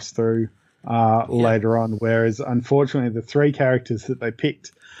or cross through later on. Whereas unfortunately the three characters that they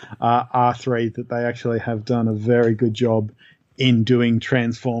picked are three that they actually have done a very good job in doing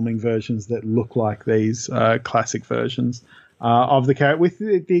transforming versions that look like these classic versions of the character, with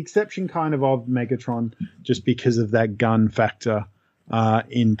the exception kind of Megatron, just because of that gun factor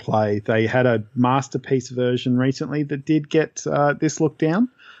in play. They had a Masterpiece version recently that did get this look down,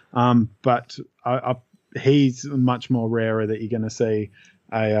 but he's much more rarer that you're going to see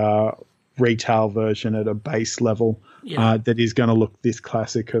a retail version at a base level that is going to look this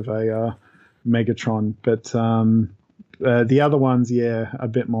classic of a Megatron. But the other ones, a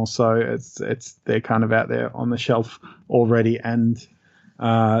bit more so. They're kind of out there on the shelf already, and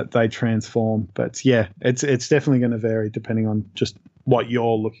they transform. But it's definitely going to vary depending on just what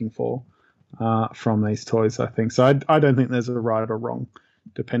you're looking for from these toys, I think. So I don't think there's a right or wrong,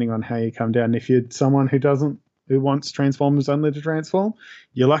 depending on how you come down. If you're someone who wants Transformers only to transform,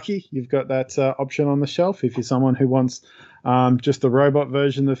 you're lucky. You've got that option on the shelf. If you're someone who wants just the robot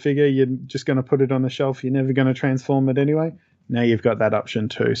version of the figure, you're just going to put it on the shelf. You're never going to transform it anyway. Now you've got that option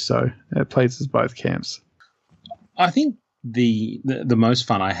too. So it places both camps. I think the most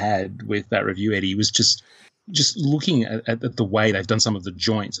fun I had with that review, Eddie, was just looking at the way they've done some of the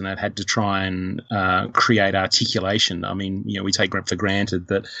joints, and they've had to try and create articulation. I mean, we take for granted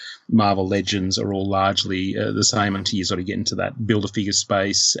that Marvel Legends are all largely the same until you sort of get into that Build-A-Figure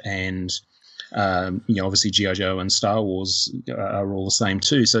space, and obviously G.I. Joe and Star Wars are all the same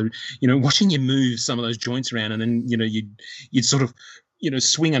too. So, watching you move some of those joints around, and then, you'd sort of,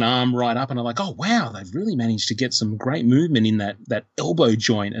 swing an arm right up, and I'm like, oh, wow, they've really managed to get some great movement in that elbow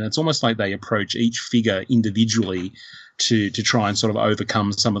joint. And it's almost like they approach each figure individually to try and sort of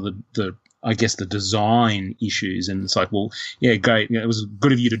overcome some of the I guess, the design issues. And it's like, well, yeah, great. It was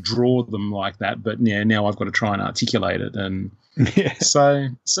good of you to draw them like that, but now I've got to try and articulate it. And so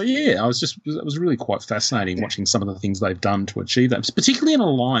yeah, it was really quite fascinating watching some of the things they've done to achieve that, particularly in a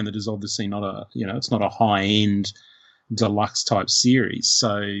line that is obviously not it's not a high end deluxe type series.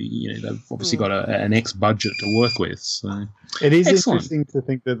 So, they've obviously got an X budget to work with. So it is interesting to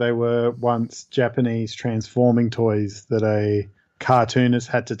think that they were once Japanese transforming toys, that a cartoonist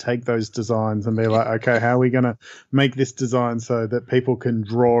had to take those designs and be like, okay, how are we going to make this design so that people can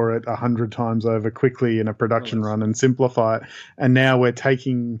draw it 100 times over quickly in a production run and simplify it? And now we're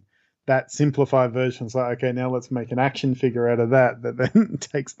taking that simplified version. So, okay, now let's make an action figure out of that then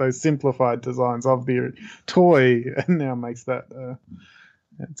takes those simplified designs of the toy and now makes that.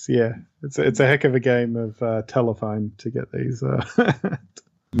 It's a heck of a game of telephone to get these.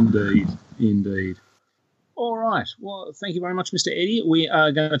 Indeed. All right. Well, thank you very much, Mr. Eddie. We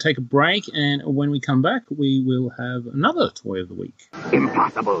are going to take a break, and when we come back, we will have another Toy of the Week.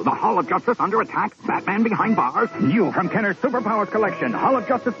 Impossible. The Hall of Justice under attack. Batman behind bars. New from Kenner's Superpowers collection. Hall of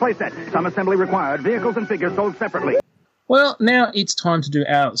Justice playset. Some assembly required. Vehicles and figures sold separately. Well, now it's time to do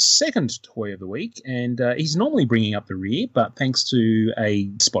our second Toy of the Week, and he's normally bringing up the rear, but thanks to a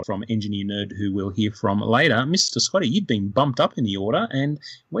spot from Engineer Nerd, who we'll hear from later, Mr. Scotty, you've been bumped up in the order, and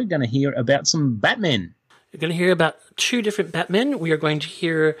we're going to hear about some Batmen. You're going to hear about two different Batmen. We are going to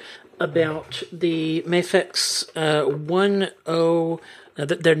hear about the Mafex 10...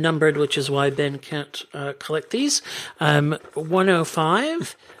 they're numbered, which is why Ben can't collect these.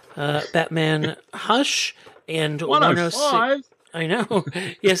 105, Batman Hush, and 106. I know.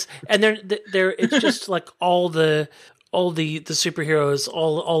 Yes, and they're it's just like all the superheroes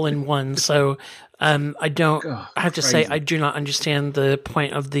all in one. So I have to say I do not understand the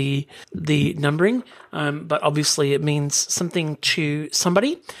point of the numbering. But obviously it means something to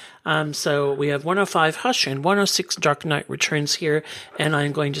somebody. So we have 105 Hush and 106 Dark Knight Returns here, and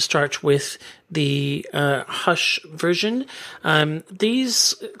I'm going to start with the Hush version.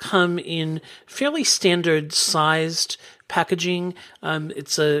 These come in fairly standard sized packaging.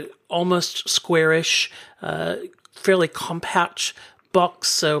 It's a almost squarish, fairly compact box,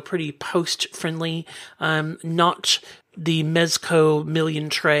 so pretty post friendly. Not the Mezco million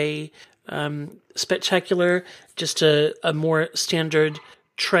tray spectacular, just a more standard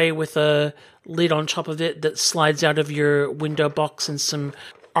tray with a lid on top of it that slides out of your window box and some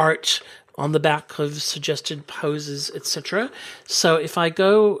art on the back of suggested poses, etc. So if I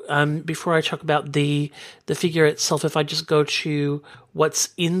go, before I talk about the figure itself, if I just go to what's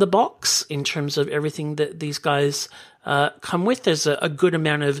in the box in terms of everything that these guys come with, there's a good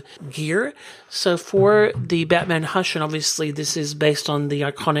amount of gear. So for the Batman Hush, and obviously this is based on the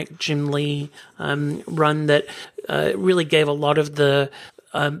iconic Jim Lee run that really gave a lot of the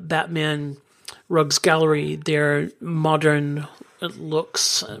Batman Rogues Gallery their modern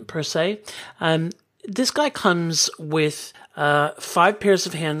looks, per se. This guy comes with 5 pairs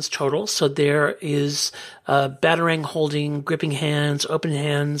of hands total. So there is Batarang holding, gripping hands, open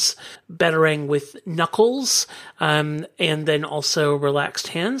hands, Batarang with knuckles, and then also relaxed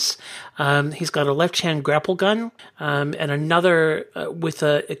hands. He's got a left-hand grapple gun, and another with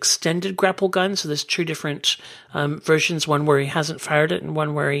a extended grapple gun. So there's 2 different versions, one where he hasn't fired it and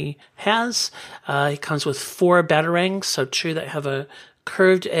one where he has. He comes with 4 Batarangs, so 2 that have a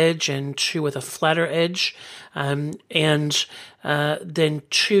curved edge and 2 with a flatter edge, and then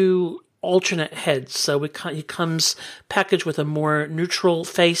 2 alternate heads. So he comes packaged with a more neutral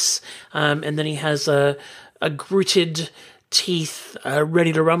face, and then he has a gritted teeth,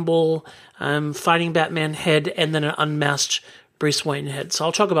 ready to rumble, fighting Batman head, and then an unmasked Bruce Wayne head. So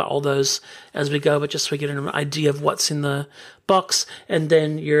I'll talk about all those as we go, but just so we get an idea of what's in the box, and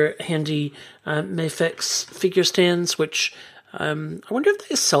then your handy Mafex figure stands, which I wonder if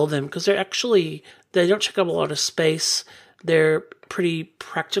they sell them, because they don't take up a lot of space. They're pretty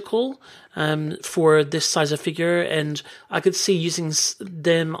practical for this size of figure, and I could see using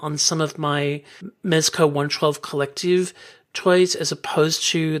them on some of my Mezco 112 collective toys as opposed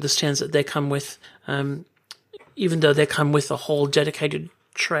to the stands that they come with, even though they come with a whole dedicated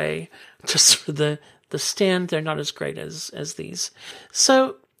tray just for the stand. They're not as great as these.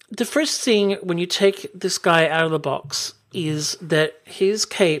 So the first thing when you take this guy out of the box is that his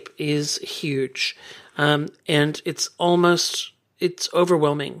cape is huge, and it's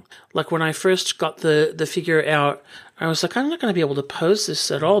overwhelming. Like when I first got the figure out, I was like, I'm not going to be able to pose this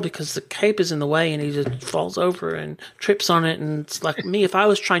at all because the cape is in the way, and he just falls over and trips on it, and it's like me if I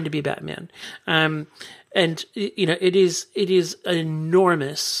was trying to be Batman. And you know, it is an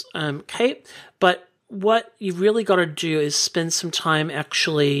enormous cape, but what you've really got to do is spend some time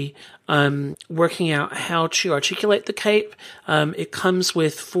actually working out how to articulate the cape. It comes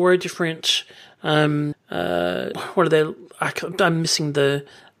with 4 different, what are they? I'm missing the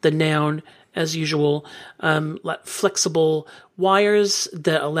noun as usual, like flexible wires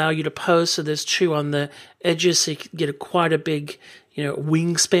that allow you to pose. So there's 2 on the edges, so you can get quite a big,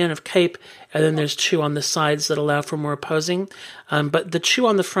 wingspan of cape, and then there's 2 on the sides that allow for more posing. But the 2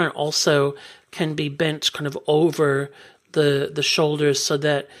 on the front also can be bent kind of over the shoulders so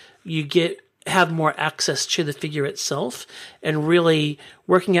that you have more access to the figure itself. And really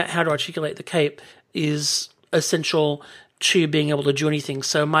working out how to articulate the cape is essential to being able to do anything.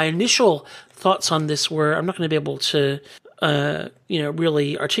 So my initial thoughts on this were, I'm not going to be able to,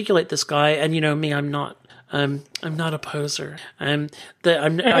 really articulate this guy. And me, I'm not a poser. I'm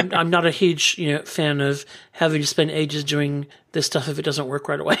not a huge, fan of having to spend ages doing this stuff if it doesn't work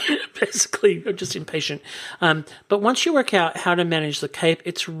right away. Basically, I'm just impatient. But once you work out how to manage the cape,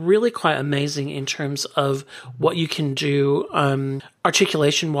 it's really quite amazing in terms of what you can do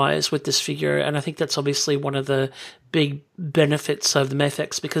articulation-wise with this figure. And I think that's obviously one of the big benefits of the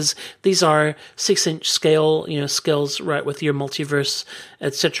Mafex, because these are 6-inch scale, scales right with your multiverse,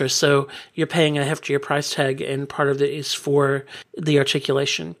 etc. So you're paying a heftier price tag, and part of it is for the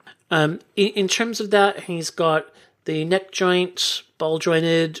articulation. In terms of that, he's got the neck joint, ball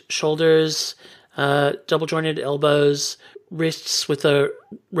jointed shoulders, double jointed elbows, wrists with a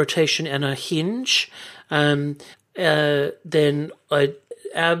rotation and a hinge, then a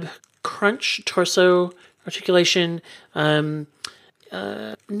ab crunch, torso articulation, no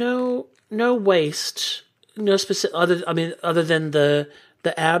waist, no specific other than the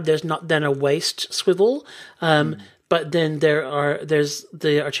ab. There's not then a waist swivel, but then there's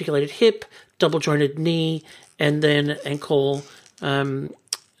the articulated hip, double jointed knee, and then ankle and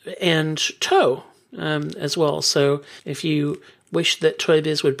toe as well. So if you wish that Toy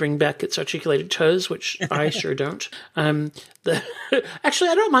Biz would bring back its articulated toes, which I sure don't. Actually,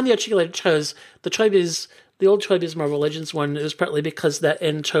 I don't mind the articulated toes. The old Toy Biz Marvel Legends one, it was partly because that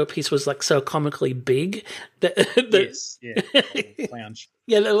end toe piece was like so comically big yes, yeah, clown shoes.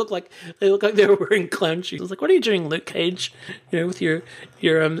 Yeah, they look like they were wearing clown shoes. I was like, "What are you doing, Luke Cage? With your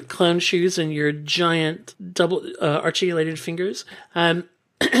clown shoes and your giant double articulated fingers."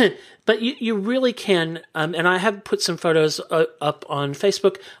 But you really can, and I have put some photos up on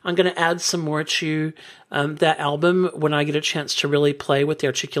Facebook. I'm going to add some more to that album when I get a chance to really play with the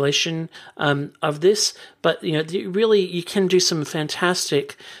articulation of this. But you can do some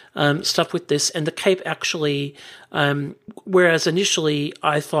fantastic stuff with this, and the cape actually. Whereas initially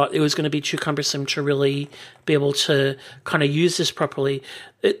I thought it was going to be too cumbersome to really be able to kind of use this properly.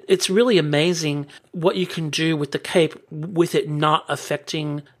 It's really amazing what you can do with the cape with it not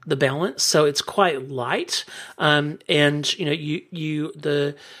affecting the balance. So it's quite light. And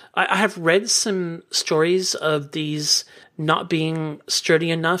I have read some stories of these not being sturdy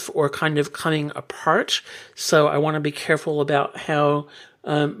enough or kind of coming apart. So I want to be careful about how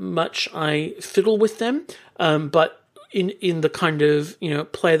much I fiddle with them. But in the kind of,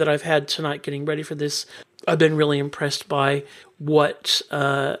 play that I've had tonight getting ready for this, I've been really impressed by what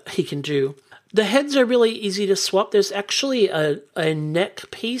he can do. The heads are really easy to swap. There's actually a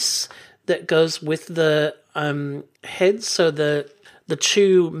neck piece that goes with the heads. So the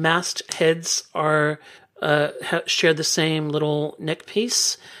two masked heads are share the same little neck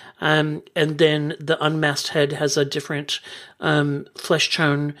piece. And then the unmasked head has a different flesh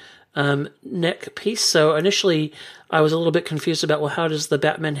tone neck piece. So initially I was a little bit confused about, well, how does the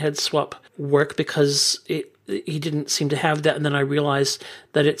Batman head swap work? Because he didn't seem to have that. And then I realized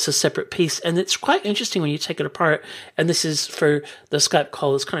that it's a separate piece, and it's quite interesting when you take it apart. And this is for the Skype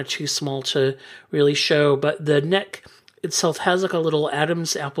call. It's kind of too small to really show, but the neck itself has like a little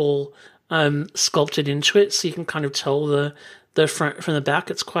Adam's apple sculpted into it. So you can kind of tell the front from the back.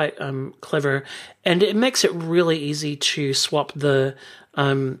 It's quite clever, and it makes it really easy to swap the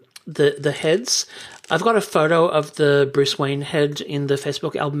heads. I've got a photo of the Bruce Wayne head in the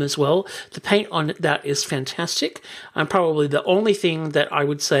Facebook album as well. The paint on that is fantastic. Probably the only thing that I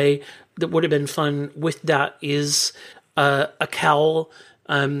would say that would have been fun with that is a cowl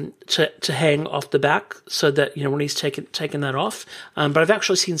to hang off the back, so that when he's taken that off. But I've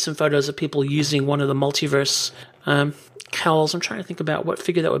actually seen some photos of people using one of the multiverse cowls. I'm trying to think about what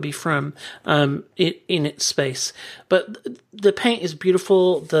figure that would be from in its space. But the paint is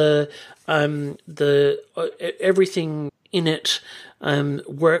beautiful. The everything in it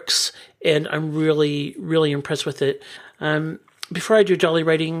works, and I'm really, really impressed with it. Before I do dolly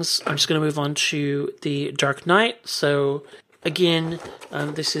ratings, I'm just going to move on to the Dark Knight. So again,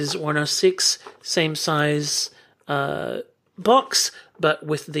 this is 106, same size box, but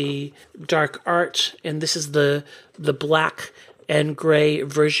with the dark art, and this is the black and gray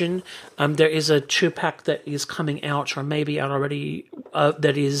version. There is a 2-pack that is coming out, or maybe out already,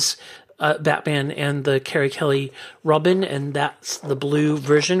 that is Batman and the Carrie Kelly Robin, and that's the blue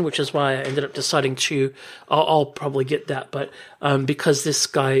version, which is why I ended up deciding to, I'll probably get that, but because this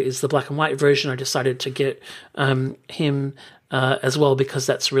guy is the black and white version, I decided to get him as well, because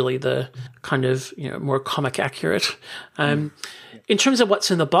that's really the kind of more comic accurate. In terms of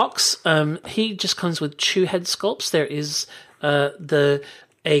what's in the box, he just comes with 2 head sculpts. There is a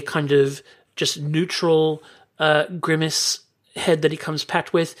kind of just neutral Grimace head that he comes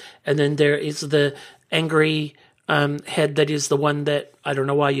packed with, and then there is the angry head that is the one that I don't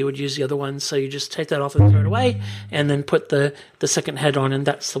know why you would use the other one. So you just take that off and throw it away, and then put the second head on, and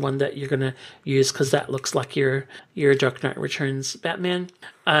that's the one that you're going to use because that looks like your Dark Knight Returns Batman.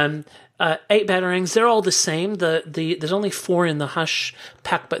 8 Batarangs, they're all the same. There's only 4 in the Hush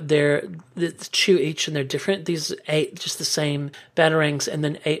pack, but they're 2 each and they're different. These 8 just the same Batarangs, and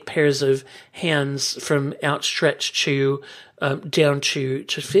then 8 pairs of hands from outstretched to down to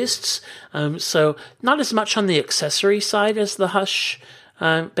fists. So not as much on the accessory side as the Hush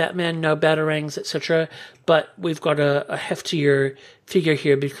Batman, no Batarangs, etc. But we've got a heftier figure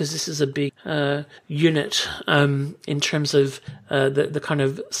here because this is a big unit in terms of the kind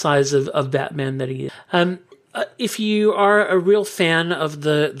of size of Batman that he is. If you are a real fan of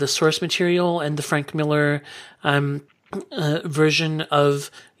the source material and the Frank Miller version of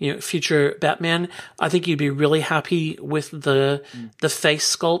future Batman, I think you'd be really happy with the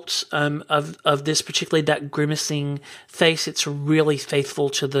face sculpt of this, particularly that grimacing face. It's really faithful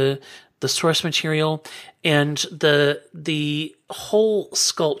to the source material, and the whole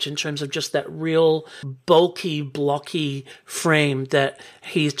sculpt in terms of just that real bulky, blocky frame that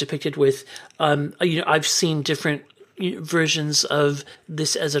he's depicted with. I've seen different versions of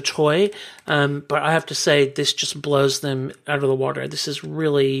this as a toy, but I have to say this just blows them out of the water. This is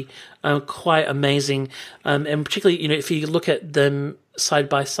really quite amazing, and particularly if you look at them side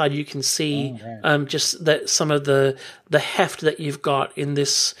by side, you can see just that some of the heft that you've got in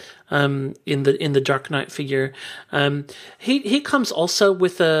this in the Dark Knight figure. He comes also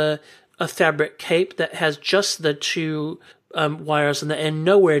with a fabric cape that has just the 2 wires on the end,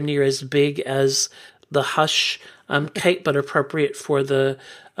 nowhere near as big as the Hush cape, but appropriate for the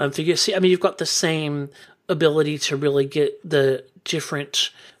figure. See, I mean, you've got the same ability to really get the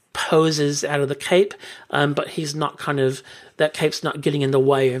different poses out of the cape, but he's not that cape's not getting in the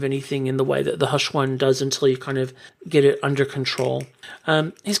way of anything in the way that the Hush one does until you kind of get it under control.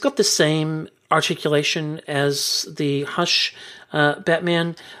 He's got the same articulation as the Hush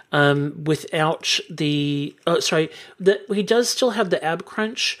Batman, without the... he does still have the ab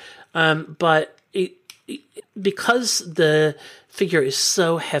crunch, but because the figure is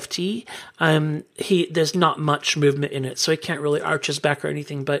so hefty, there's not much movement in it, so he can't really arch his back or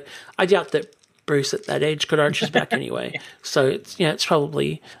anything. But I doubt that Bruce at that age could arch his back anyway. So it's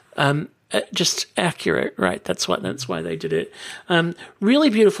probably just accurate, right? That's why they did it. Really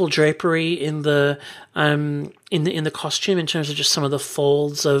beautiful drapery in the costume in terms of just some of the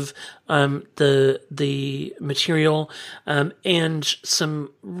folds of the material, and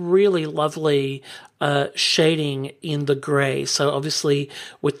some really lovely shading in the gray. So obviously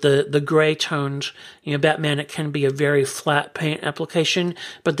with the gray toned, Batman, it can be a very flat paint application,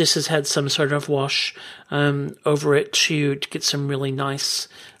 but this has had some sort of wash over it to get some really nice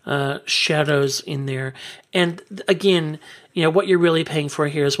shadows in there. And again, what you're really paying for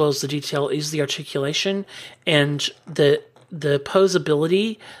here, as well as the detail, is the articulation and the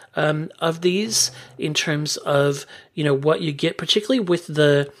posability of these in terms of what you get, particularly with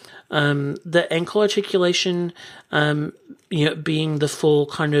the ankle articulation, being the full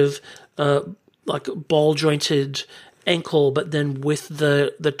kind of like ball jointed ankle, but then with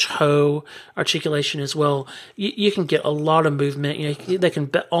the toe articulation as well, you can get a lot of movement. They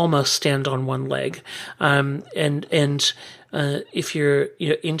can almost stand on one leg, and if you're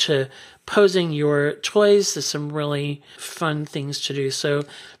into posing your toys, there's some really fun things to do. So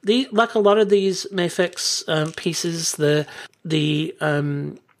like a lot of these Mafex pieces, the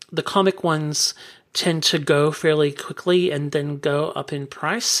comic ones tend to go fairly quickly and then go up in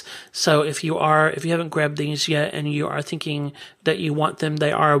price. So if you haven't grabbed these yet and you are thinking that you want them,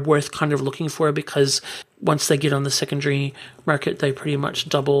 they are worth kind of looking for, because once they get on the secondary market, they pretty much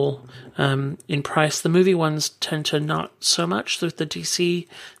double in price. The movie ones tend to not so much with the DC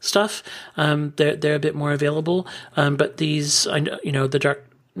stuff. They're a bit more available. But these, the Dark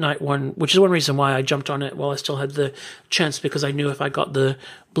Knight one, which is one reason why I jumped on it while I still had the chance, because I knew if I got the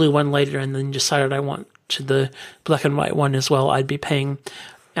blue one later and then decided I want to the black and white one as well, I'd be paying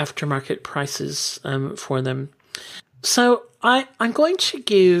aftermarket prices for them. So I'm going to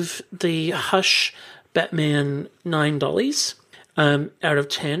give the Hush Batman $9 out of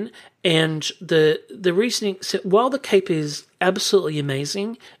 10. And the reasoning, so while the cape is absolutely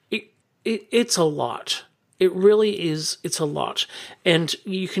amazing, it's a lot. It really is. It's a lot, and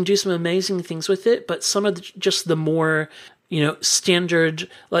you can do some amazing things with it. But some of just the more, standard.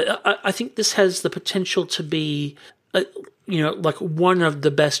 Like I think this has the potential to be, like one of the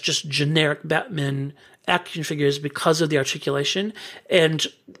best just generic Batman action figures because of the articulation. And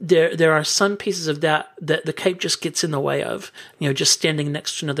there are some pieces of that the cape just gets in the way of, just standing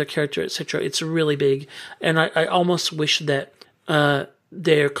next to another character, etc. It's really big. And I almost wish that,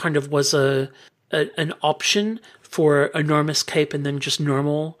 there kind of was an option for enormous cape and then just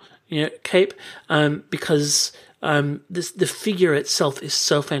normal, cape, because, the figure itself is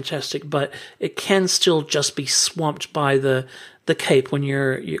so fantastic, but it can still just be swamped by the cape when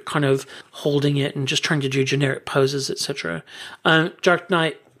you're kind of holding it and just trying to do generic poses, etc. Dark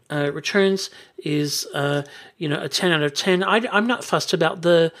Knight Returns is, a 10 out of 10. I'm not fussed about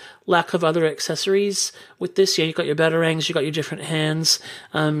the lack of other accessories with this. Yeah, you got your batarangs, you got your different hands,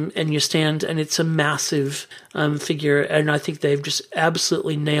 and your stand, and it's a massive figure. And I think they've just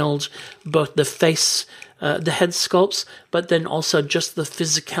absolutely nailed both the face, the head sculpts, but then also just the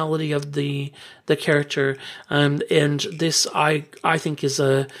physicality of the character. And this, I think, is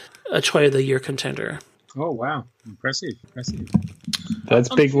a Toy of the Year contender. Oh, wow. Impressive. That's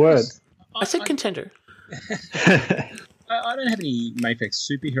big words. I said contender. I don't have any Mafex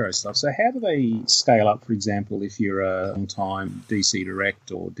superhero stuff, so how do they scale up, for example, if you're a long-time DC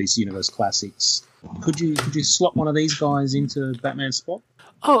Direct or DC Universe Classics? Could you slot one of these guys into Batman's spot?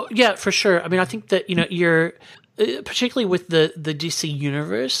 Oh, yeah, for sure. I mean, I think that, you're, particularly with the DC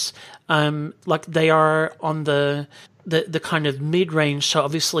Universe, like they are on the kind of mid-range, so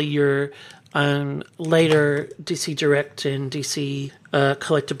obviously you're later DC Direct and DC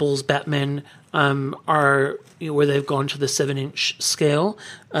Collectibles Batman are where they've gone to the 7-inch scale,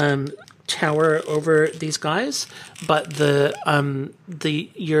 tower over these guys, but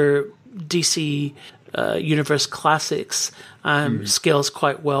your DC Universe Classics scales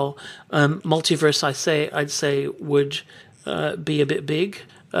quite well. Multiverse, I'd say would be a bit big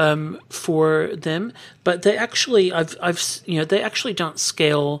for them, but they actually they actually don't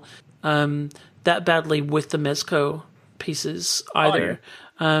scale that badly with the Mezco pieces either.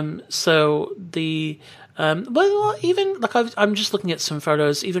 Oh, yeah. So the well, even like I'm just looking at some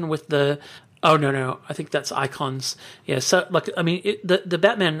photos, even with the. Oh no, I think that's Icons. Yeah, so like I mean, the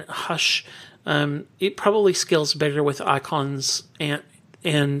Batman Hush, it probably scales better with Icons and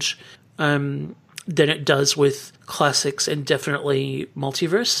than it does with Classics and definitely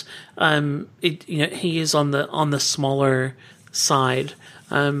Multiverse. He is on the smaller side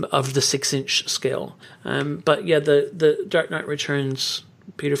of the 6-inch scale. But yeah, the Dark Knight Returns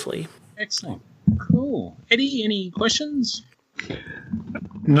beautifully. Excellent. Cool. Eddie, any questions?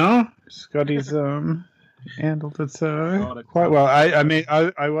 No, Scotty's handled it quite well. I mean,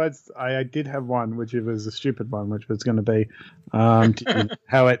 I did have one, which it was a stupid one, which was going to be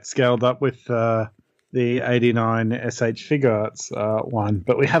how it scaled up with the 89 SH Figure Arts one,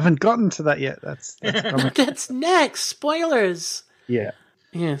 but we haven't gotten to that yet. That's coming. That's next. Spoilers. Yeah.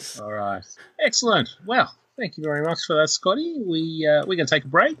 Yes. All right. Excellent. Well, thank you very much for that, Scotty. We're going to take a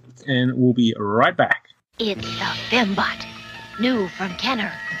break, and we'll be right back. It's the Fembot, new from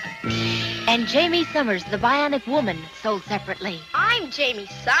Kenner. And Jamie Summers, the Bionic Woman, sold separately. I'm Jamie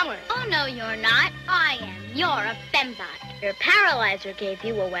Summers. Oh, no, you're not. I am. You're a Fembot. Your paralyzer gave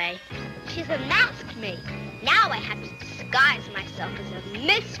you away. She's unmasked me. Now I have to disguise myself as a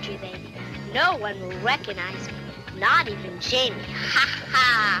mystery baby. No one will recognize me. Not even Jamie. Ha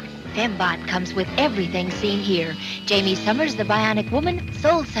ha. Fembot comes with everything seen here. Jamie Summers, the Bionic Woman,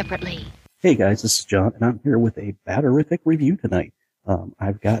 sold separately. Hey guys, this is John, and I'm here with a Batterific review tonight.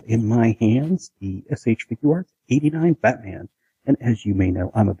 I've got in my hands the SH Figuarts 89 Batman. And as you may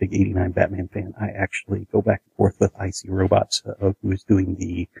know, I'm a big 89 Batman fan. I actually go back and forth with IC Robots, who is doing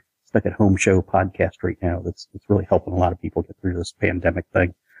the Stuck at Home show podcast right now. That's really helping a lot of people get through this pandemic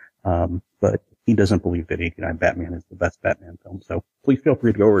thing. But he doesn't believe that 89 Batman is the best Batman film. So please feel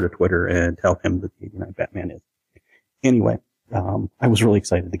free to go over to Twitter and tell him that the 89 Batman is. Anyway, I was really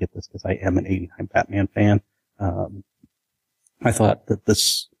excited to get this because I am an 89 Batman fan. I thought that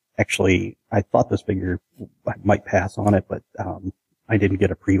this figure I might pass on it, but I didn't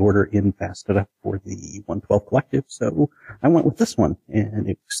get a pre-order in fast enough for the 112 Collective, so I went with this one, and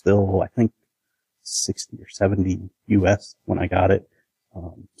it was still, I think, 60 or 70 US when I got it.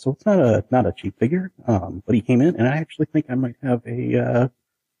 So it's not a cheap figure, but he came in, and I actually think I might have a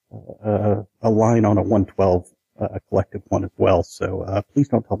line on a 112 Collective one as well, so please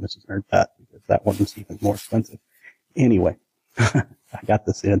don't tell Mrs. Nerd that, because that one is even more expensive. Anyway, I got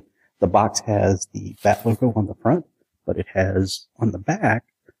this in. The box has the Bat logo on the front, but it has on the back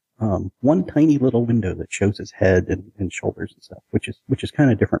one tiny little window that shows his head and shoulders and stuff, which is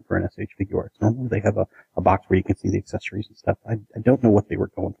kind of different for an SH Figuarts. Normally they have a box where you can see the accessories and stuff. I don't know what they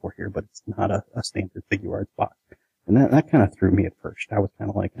were going for here, but it's not a standard Figuarts box. And that kind of threw me at first. I was kind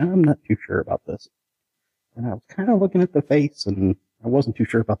of like, I'm not too sure about this. And I was kind of looking at the face, and I wasn't too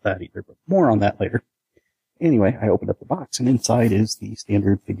sure about that either, but more on that later. Anyway, I opened up the box, and inside is the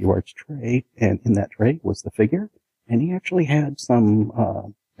standard Figuarts tray, and in that tray was the figure, and he actually had some,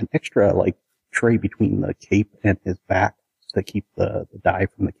 an extra, like, tray between the cape and his back to keep the dye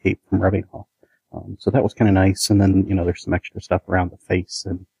from the cape from rubbing off. So that was kind of nice, and then, you know, there's some extra stuff around the face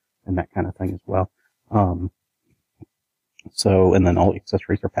and that kind of thing as well. So, and then all the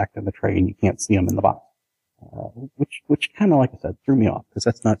accessories are packed in the tray, and you can't see them in the box. Which kind of, like I said, threw me off, because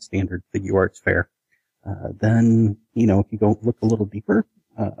that's not standard Figuarts fare. Then, you know, if you go look a little deeper,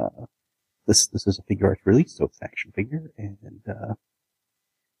 this is a Figuarts release, so it's an action figure, and,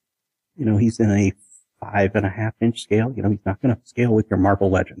 you know, he's in a 5.5-inch scale. You know, he's not going to scale with your Marvel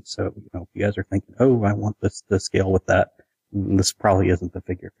Legends. So, you know, if you guys are thinking, oh, I want this to scale with that, this probably isn't the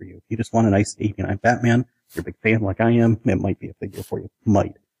figure for you. If you just want a nice 89 Batman, you're a big fan like I am, it might be a figure for you.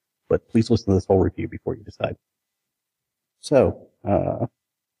 Might. But please listen to this whole review before you decide. So,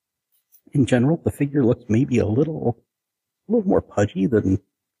 in general, the figure looks maybe a little more pudgy than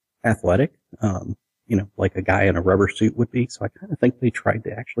athletic, you know, like a guy in a rubber suit would be. So I kind of think they tried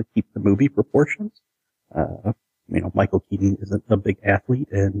to actually keep the movie proportions. You know, Michael Keaton isn't a big athlete,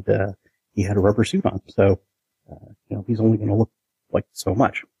 and he had a rubber suit on. So, you know, he's only going to look like so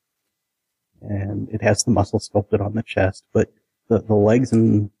much. And it has the muscle sculpted on the chest, but the legs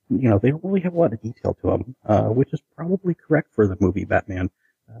and, you know, they don't really have a lot of detail to them, which is probably correct for the movie Batman.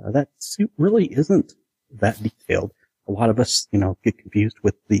 That suit really isn't that detailed. A lot of us, you know, get confused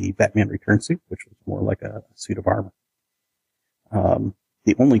with the Batman Returns suit, which was more like a suit of armor.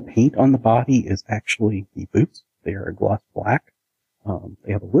 The only paint on the body is actually the boots. They are a gloss black.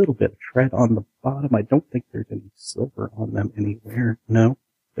 They have a little bit of tread on the bottom. I don't think there's any silver on them anywhere. No,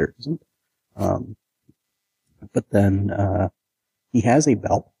 there isn't. But then, he has a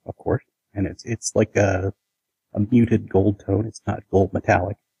belt, of course, and it's like a muted gold tone. It's not gold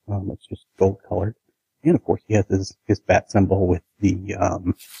metallic. It's just gold colored. And of course he has his bat symbol with the,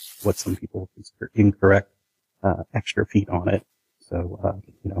 what some people consider incorrect, extra feet on it. So,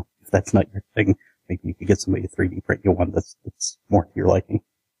 you know, if that's not your thing, maybe you could get somebody to 3D print you one that's more to your liking.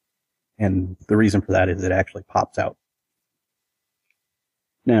 And the reason for that is it actually pops out.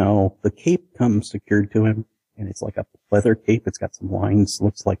 Now, the cape comes secured to him, and it's like a leather cape. It's got some lines,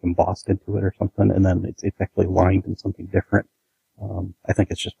 looks like embossed into it or something, and then it's actually lined in something different. I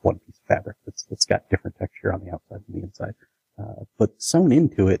think it's just one piece of fabric that's got different texture on the outside and the inside. But sewn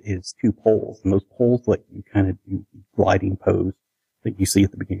into it is 2 poles, and those poles let you kind of do the gliding pose that you see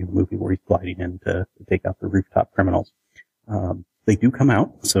at the beginning of the movie where he's gliding in to take out the rooftop criminals. They do come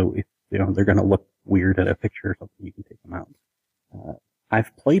out, so if, you know, they're going to look weird at a picture or something, you can take them out.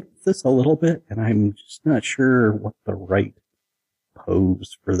 I've played with this a little bit, and I'm just not sure what the right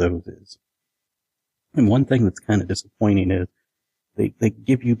pose for those is. And one thing that's kind of disappointing is they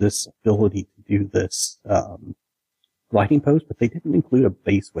give you this ability to do this gliding pose, but they didn't include a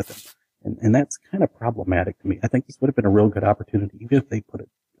base with it. And that's kind of problematic to me. I think this would have been a real good opportunity, even if they put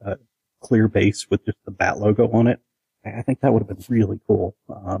a clear base with just the Bat logo on it. I think that would have been really cool.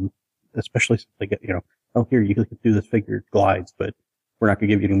 Especially since they get, you know, oh, here, you can do this figure glides, but we're not going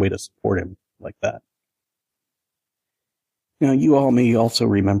to give you any way to support him like that. Now, you all may also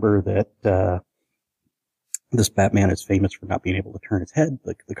remember that this Batman is famous for not being able to turn his head.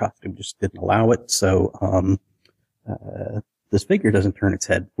 The costume just didn't allow it. So this figure doesn't turn its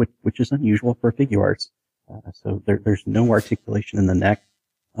head, which is unusual for Figuarts. So there's no articulation in the neck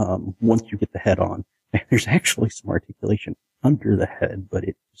once you get the head on. There's actually some articulation under the head, but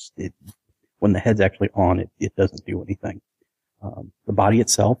when the head's actually on, it doesn't do anything. The body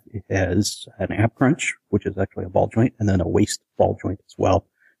itself, it has an ab crunch, which is actually a ball joint, and then a waist ball joint as well.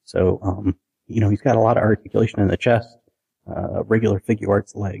 So, you know, he's got a lot of articulation in the chest, regular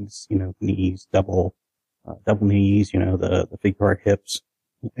Figuarts legs, you know, knees, double knees, you know, the Figuart hips,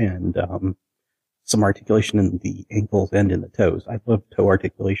 and, some articulation in the ankles and in the toes. I love toe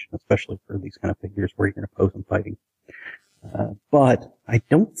articulation, especially for these kind of figures where you're going to pose and fighting. But I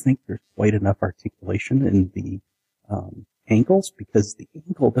don't think there's quite enough articulation in the, ankles, because the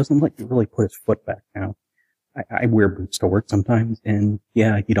ankle doesn't let you really put his foot back now. I wear boots to work sometimes, and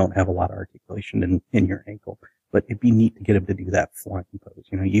yeah, you don't have a lot of articulation in your ankle, but it'd be neat to get him to do that flying pose.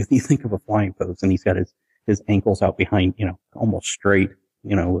 You know, you think of a flying pose, and he's got his ankles out behind, you know, almost straight,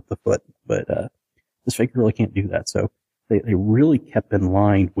 you know, with the foot, but, this figure really can't do that. So they really kept in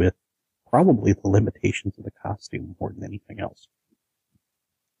line with probably the limitations of the costume more than anything else.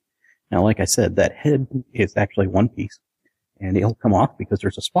 Now, like I said, that head is actually one piece, and it'll come off because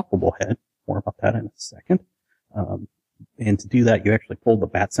there's a swappable head. More about that in a second. And to do that, you actually pull the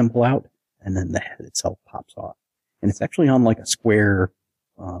bat symbol out, and then the head itself pops off. And it's actually on like a square,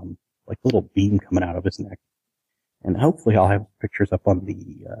 like little beam coming out of his neck. And hopefully I'll have pictures up on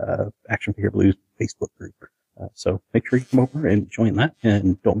the Action Figure Blues Facebook group. So make sure you come over and join that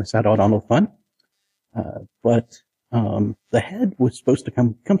and don't miss out on all the fun. But the head was supposed to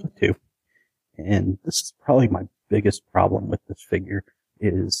comes with two. And this is probably my biggest problem with this figure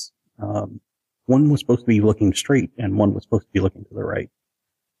is, one was supposed to be looking straight and one was supposed to be looking to the right.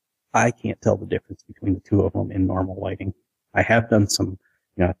 I can't tell the difference between the two of them in normal lighting. I have done some,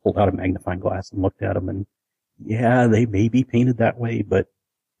 I pulled out a magnifying glass and looked at them, and yeah, they may be painted that way, but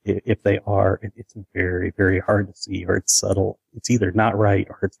if they are, it's very, very hard to see, or it's subtle. It's either not right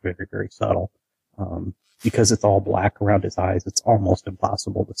or it's very, very subtle. Because it's all black around his eyes, it's almost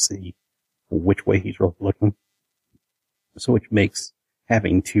impossible to see which way he's really looking. So which makes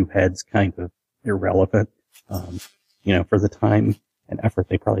having two heads kind of irrelevant. For the time and effort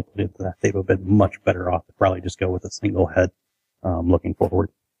they probably put into that, they would have been much better off to probably just go with a single head, looking forward.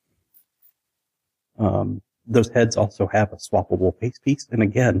 Those heads also have a swappable face piece. And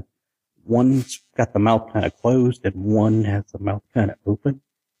again, one's got the mouth kind of closed and one has the mouth kind of open.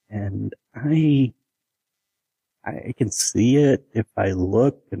 And I can see it if I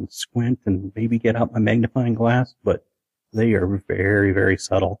look and squint and maybe get out my magnifying glass, but they are very, very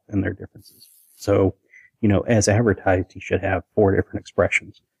subtle in their differences. So, as advertised, you should have 4 different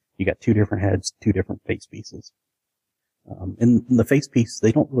expressions. You got 2 different heads, 2 different face pieces. In the face piece,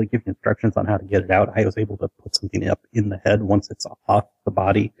 they don't really give you instructions on how to get it out. I was able to put something up in the head once it's off the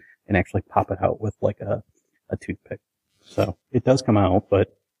body and actually pop it out with like a toothpick. So it does come out,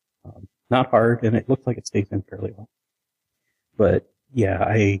 but not hard, and it looks like it stays in fairly well. But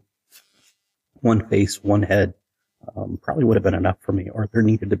yeah, one face, one head, probably would have been enough for me, or there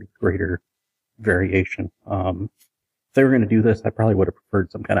needed to be greater variation. If they were going to do this, I probably would have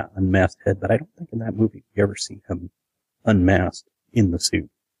preferred some kind of unmasked head, but I don't think in that movie you ever see him unmasked in the suit.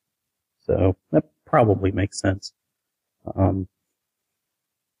 So that probably makes sense. I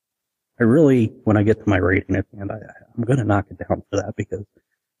really, when I get to my rating at the end, I'm going to knock it down for that because,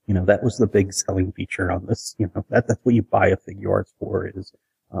 that was the big selling feature on this. That's what you buy a Figuarts for is,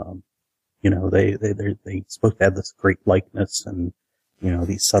 they're supposed to have this great likeness and,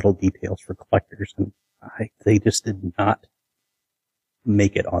 these subtle details for collectors. And they just did not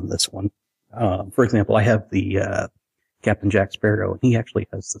make it on this one. For example, I have the, Captain Jack Sparrow, and he actually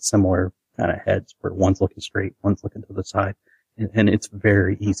has the similar kind of heads where one's looking straight, one's looking to the side. And it's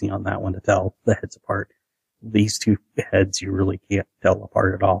very easy on that one to tell the heads apart. These two heads you really can't tell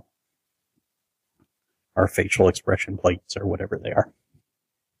apart at all. Our facial expression plates or whatever they are.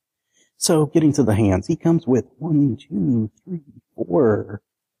 So getting to the hands, he comes with 1, 2, 3, 4,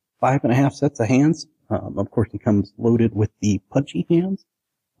 5.5 sets of hands. Of course, he comes loaded with the punchy hands.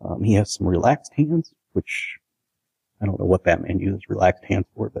 He has some relaxed hands, which I don't know what Batman uses relaxed hands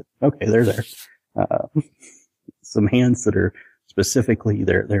for, but okay, they're there. Some hands that are specifically,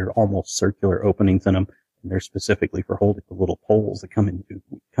 they're almost circular openings in them, and they're specifically for holding the little poles that come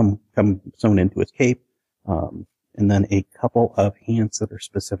sewn into his cape. And then a couple of hands that are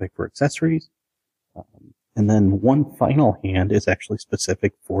specific for accessories. And then one final hand is actually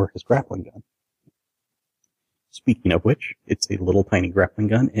specific for his grappling gun. Speaking of which, it's a little tiny grappling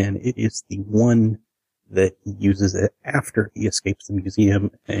gun, and it is the one that he uses it after he escapes the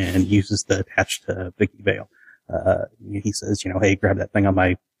museum and uses to attach to Vicky Vale. He says, hey, grab that thing on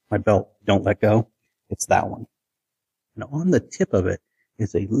my belt. Don't let go. It's that one. And on the tip of it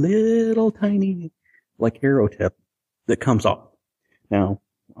is a little tiny, like arrow tip that comes off. Now,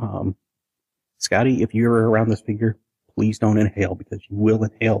 Scotty, if you're around this figure, please don't inhale because you will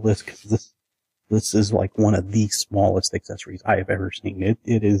inhale this because this is like one of the smallest accessories I have ever seen.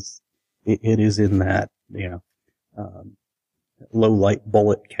 It is in that, low light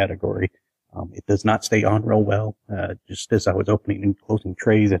bullet category. It does not stay on real well. Just as I was opening and closing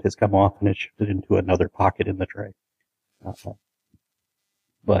trays, it has come off and it's shifted into another pocket in the tray.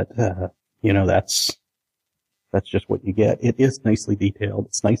 That's just what you get. It is nicely detailed.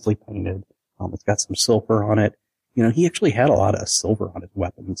 It's nicely painted. It's got some silver on it. He actually had a lot of silver on his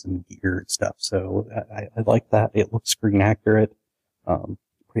weapons and gear and stuff. So I like that. It looks screen accurate.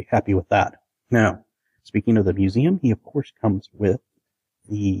 Pretty happy with that. Now, speaking of the museum, he of course comes with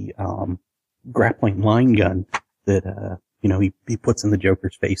the, grappling line gun that, he puts in the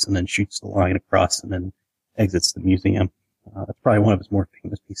Joker's face and then shoots the line across and then exits the museum. That's probably one of his more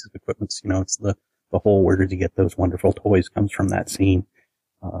famous pieces of equipment. It's the whole where did you get those wonderful toys comes from that scene.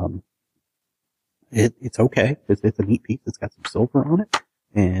 It's okay. It's a neat piece. It's got some silver on it.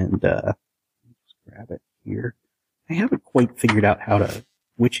 And, just grab it here. I haven't quite figured out how to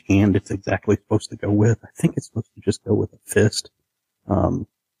which hand it's exactly supposed to go with. I think it's supposed to just go with a fist. The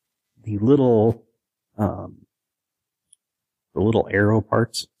little arrow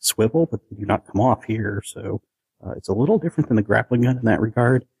parts swivel, but they do not come off here, so it's a little different than the grappling gun in that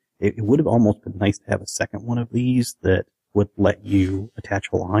regard. It would have almost been nice to have a second one of these that would let you attach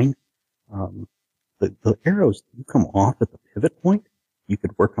a line. The arrows do come off at the pivot point. You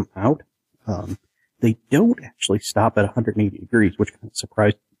could work them out. They don't actually stop at 180 degrees, which kind of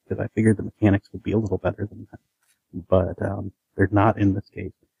surprised me because I figured the mechanics would be a little better than that. But they're not in this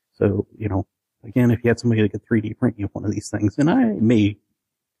case. So, again, if you had somebody that could 3D print you one of these things, and I may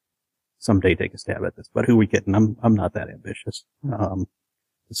someday take a stab at this, but who are we kidding? I'm not that ambitious to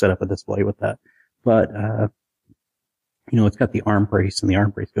set up a display with that. But it's got the arm brace, and the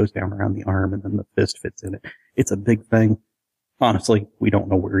arm brace goes down around the arm, and then the fist fits in it. It's a big thing. Honestly, we don't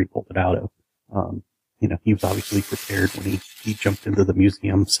know where he pulled it out of. He was obviously prepared when he jumped into the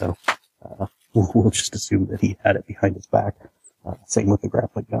museum, so we'll just assume that he had it behind his back. Same with the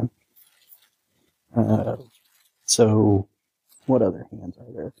grappling gun. So what other hands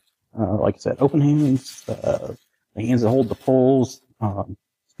are there? Like I said, open hands, the hands that hold the poles,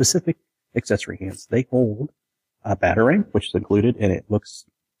 specific accessory hands. They hold a batarang, which is included, and it looks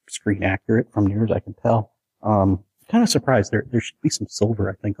screen accurate from near as I can tell. Kind of surprised. There should be some silver,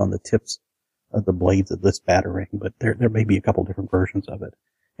 I think, on the tips of the blades of this batarang, but there may be a couple different versions of it.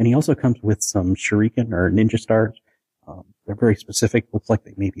 And he also comes with some shuriken or ninja stars. They're very specific. Looks like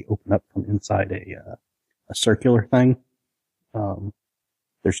they maybe open up from inside a circular thing.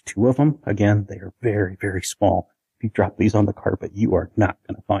 There's 2 of them. Again, they are very, very small. If you drop these on the carpet, you are not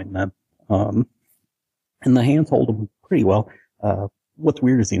going to find them. And the hands hold them pretty well. What's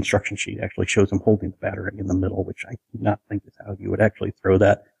weird is the instruction sheet actually shows him holding the batarang in the middle, which I do not think is how you would actually throw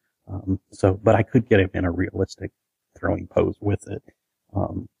that. But I could get him in a realistic throwing pose with it.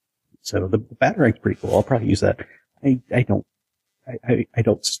 So the batarang's pretty cool. I'll probably use that. I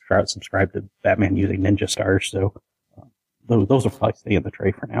don't subscribe to Batman using ninja stars, so those will probably stay in the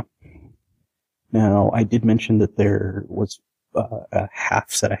tray for now. Now, I did mention that there was a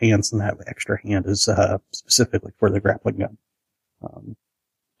half set of hands, and that extra hand is specifically for the grappling gun,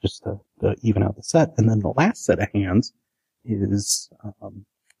 just to even out the set. And then the last set of hands is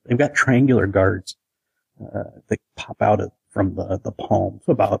they've got triangular guards that pop out from the palm,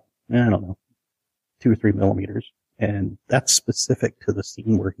 so about 2 or 3 millimeters. And that's specific to the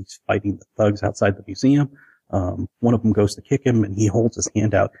scene where he's fighting the thugs outside the museum. One of them goes to kick him, and he holds his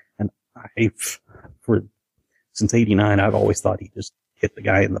hand out. And since '89, I've always thought he just hit the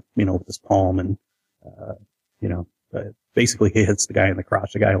guy in the, with his palm, and basically he hits the guy in the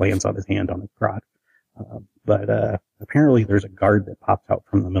crotch. The guy lands on his hand on his crotch. But apparently there's a guard that pops out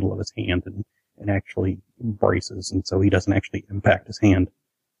from the middle of his hand and actually braces, and so he doesn't actually impact his hand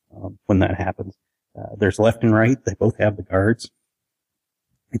when that happens. There's left and right. They both have the guards.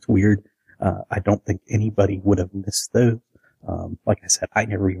 It's weird. I don't think anybody would have missed those. Like I said, I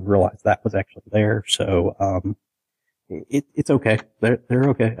never even realized that was actually there. So, it's okay. They're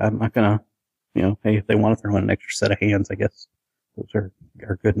okay. I'm not gonna, hey, if they want to throw in an extra set of hands, I guess those are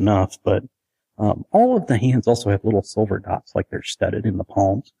good enough. But, all of the hands also have little silver dots, like they're studded in the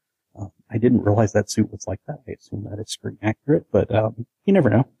palms. I didn't realize that suit was like that. I assume that it's screen accurate, but, you never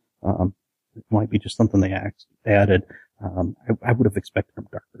know. It might be just something they added. I would have expected them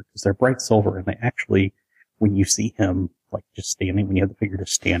darker because they're bright silver, and they actually, when you see him like just standing, when you have the figure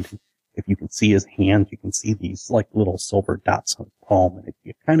just standing, if you can see his hand, you can see these like little silver dots on his palm, and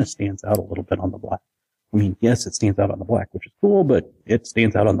it kind of stands out a little bit on the black. I mean, yes, it stands out on the black, which is cool, but it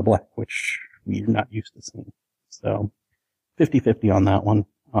stands out on the black, which you're not used to seeing. So 50-50 on that one.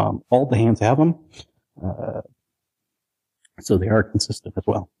 All the hands have them. So they are consistent as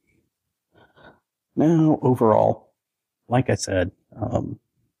well. Now, overall, like I said,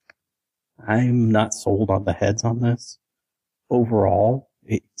 I'm not sold on the heads on this. Overall,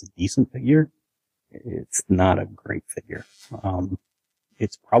 it's a decent figure. It's not a great figure.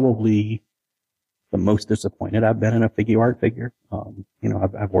 It's probably the most disappointed I've been in a figure art figure.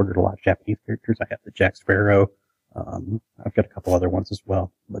 I've ordered a lot of Japanese characters. I have the Jack Sparrow. I've got a couple other ones as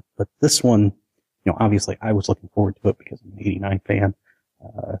well. But this one, obviously I was looking forward to it because I'm an 89 fan.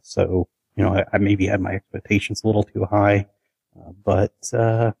 So I maybe had my expectations a little too high. But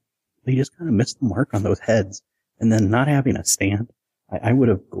they just kind of missed the mark on those heads. And then not having a stand, I would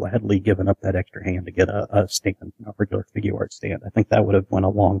have gladly given up that extra hand to get a stand, a regular figure art stand. I think that would have went a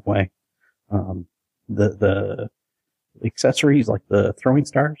long way. The accessories, like the throwing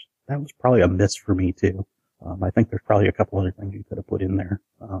stars, that was probably a miss for me too. I think there's probably a couple other things you could have put in there,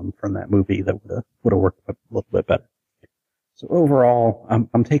 from that movie that would have worked a little bit better. So overall,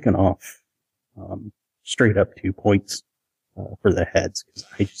 I'm taking off straight up 2 points for the heads, because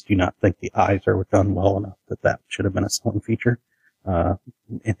I just do not think the eyes are done well enough that should have been a selling feature. And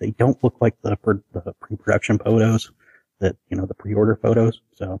they don't look like the pre-production photos that, the pre-order photos.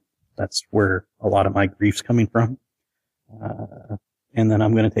 So that's where a lot of my grief's coming from. And then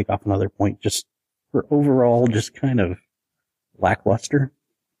I'm going to take off another point just for overall, just kind of lackluster.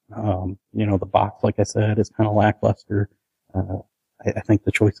 The box, like I said, is kind of lackluster. I think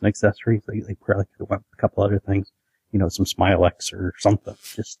the choice in accessories, they probably could have went with a couple other things, some Smilex or something,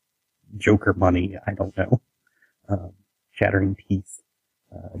 just Joker money. I don't know. Shattering Teeth,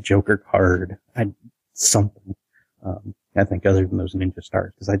 Joker card, something. I think other than those ninja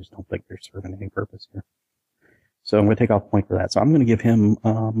stars, because I just don't think they're serving any purpose here. So I'm going to take off a point for that. So I'm going to give him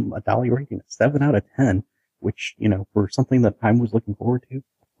a Dolly rating of 7 out of 10, which, for something that I was looking forward to,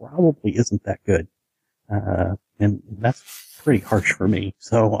 probably isn't that good. And that's pretty harsh for me.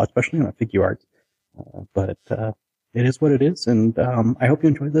 So, especially on a figure art. But it is what it is. And I hope you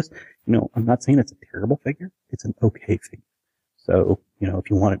enjoyed this. I'm not saying it's a terrible figure. It's an okay figure. So, if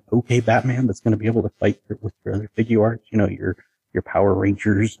you want an okay Batman that's going to be able to fight with your other figure arts, your Power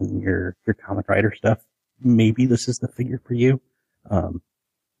Rangers and your Kamen Rider stuff, maybe this is the figure for you.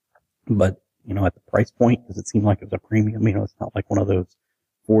 But, at the price point, because it seemed like it was a premium, it's not like one of those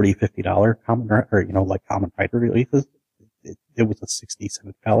 $40, $50 Kamen Rider, or like Kamen Rider releases. It was a $60,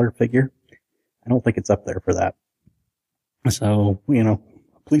 $70 figure. I don't think it's up there for that. So,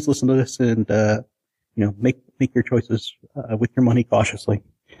 please listen to this and, make your choices, with your money cautiously.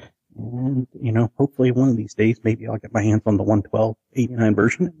 And, hopefully one of these days, maybe I'll get my hands on the 112.89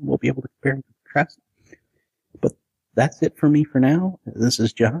 version and we'll be able to compare and contrast. But that's it for me for now. This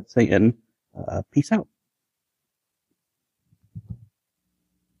is John saying, peace out.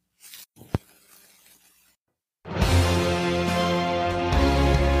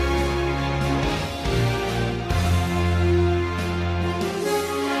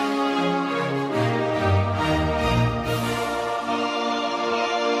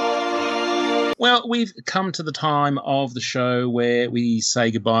 Well, we've come to the time of the show where we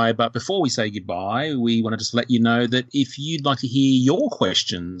say goodbye. But before we say goodbye, we want to just let you know that if you'd like to hear your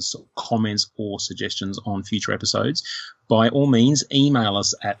questions, comments, or suggestions on future episodes, by all means, email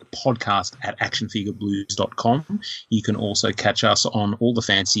us at podcast@actionfigureblues.com. You can also catch us on all the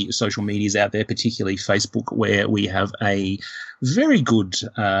fancy social medias out there, particularly Facebook, where we have a very good,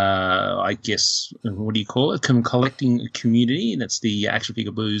 what do you call it? Collecting community. That's the Action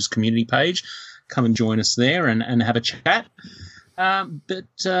Figure Blues community page. Come and join us there and have a chat. But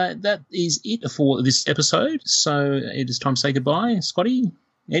that is it for this episode. So it is time to say goodbye. Scotty,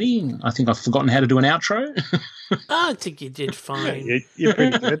 Eddie, I think I've forgotten how to do an outro. I think you did fine. You're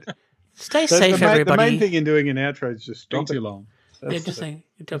pretty good. Stay safe, everybody. The main thing in doing an outro is just stop too long. Just saying,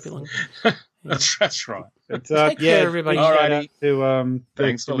 it don't be long. That's right. It's, Take care, everybody. All right.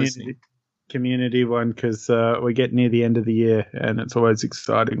 Thanks for listening. Community one, because we get near the end of the year and it's always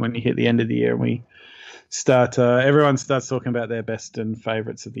exciting when you hit the end of the year and we start everyone starts talking about their best and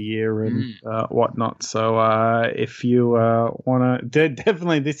favorites of the year and whatnot. So if you want to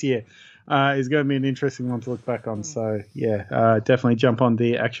definitely this year is going to be an interesting one to look back on. So definitely jump on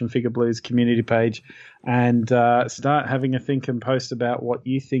the Action Figure Blues community page and start having a think and post about what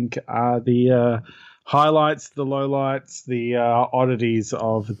you think are the highlights, the lowlights, the oddities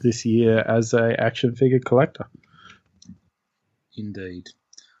of this year as a action figure collector. Indeed.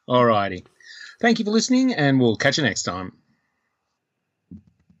 All righty. Thank you for listening, and we'll catch you next time.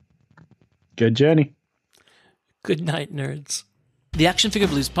 Good journey. Good night, nerds. The Action Figure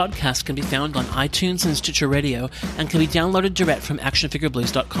Blues podcast can be found on iTunes and Stitcher Radio and can be downloaded direct from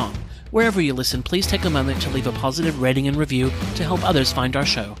actionfigureblues.com. Wherever you listen, please take a moment to leave a positive rating and review to help others find our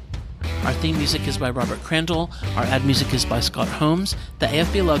show. Our theme music is by Robert Crandall. Our ad music is by Scott Holmes. The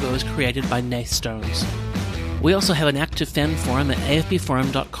AFB logo is created by Nath Stones. We also have an active fan forum at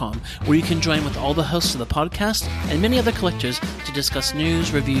afbforum.com where you can join with all the hosts of the podcast and many other collectors to discuss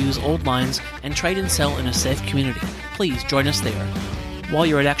news, reviews, old lines, and trade and sell in a safe community. Please join us there. While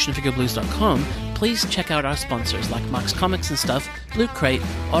you're at actionfigureblues.com, please check out our sponsors like Max Comics and Stuff, Loot Crate,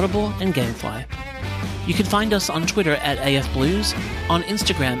 Audible, and Gamefly. You can find us on Twitter at AFBlues, on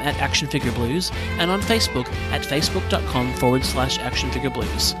Instagram at ActionFigureBlues, and on Facebook at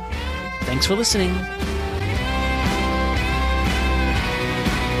facebook.com/ActionFigureBlues. Thanks for listening.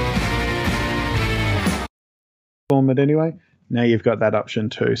 Format anyway. Now you've got that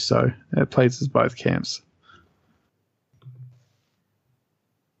option too, so it pleases both camps.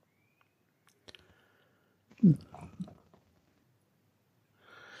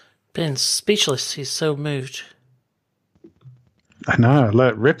 Ben's speechless. He's so moved. I know.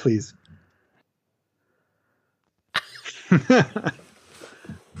 Look, Ripley's. For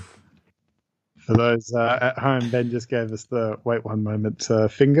those at home, Ben just gave us the wait one moment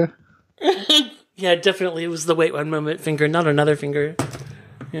finger. Yeah, definitely. It was the wait one moment finger, not another finger.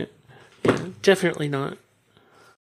 Yeah, definitely not.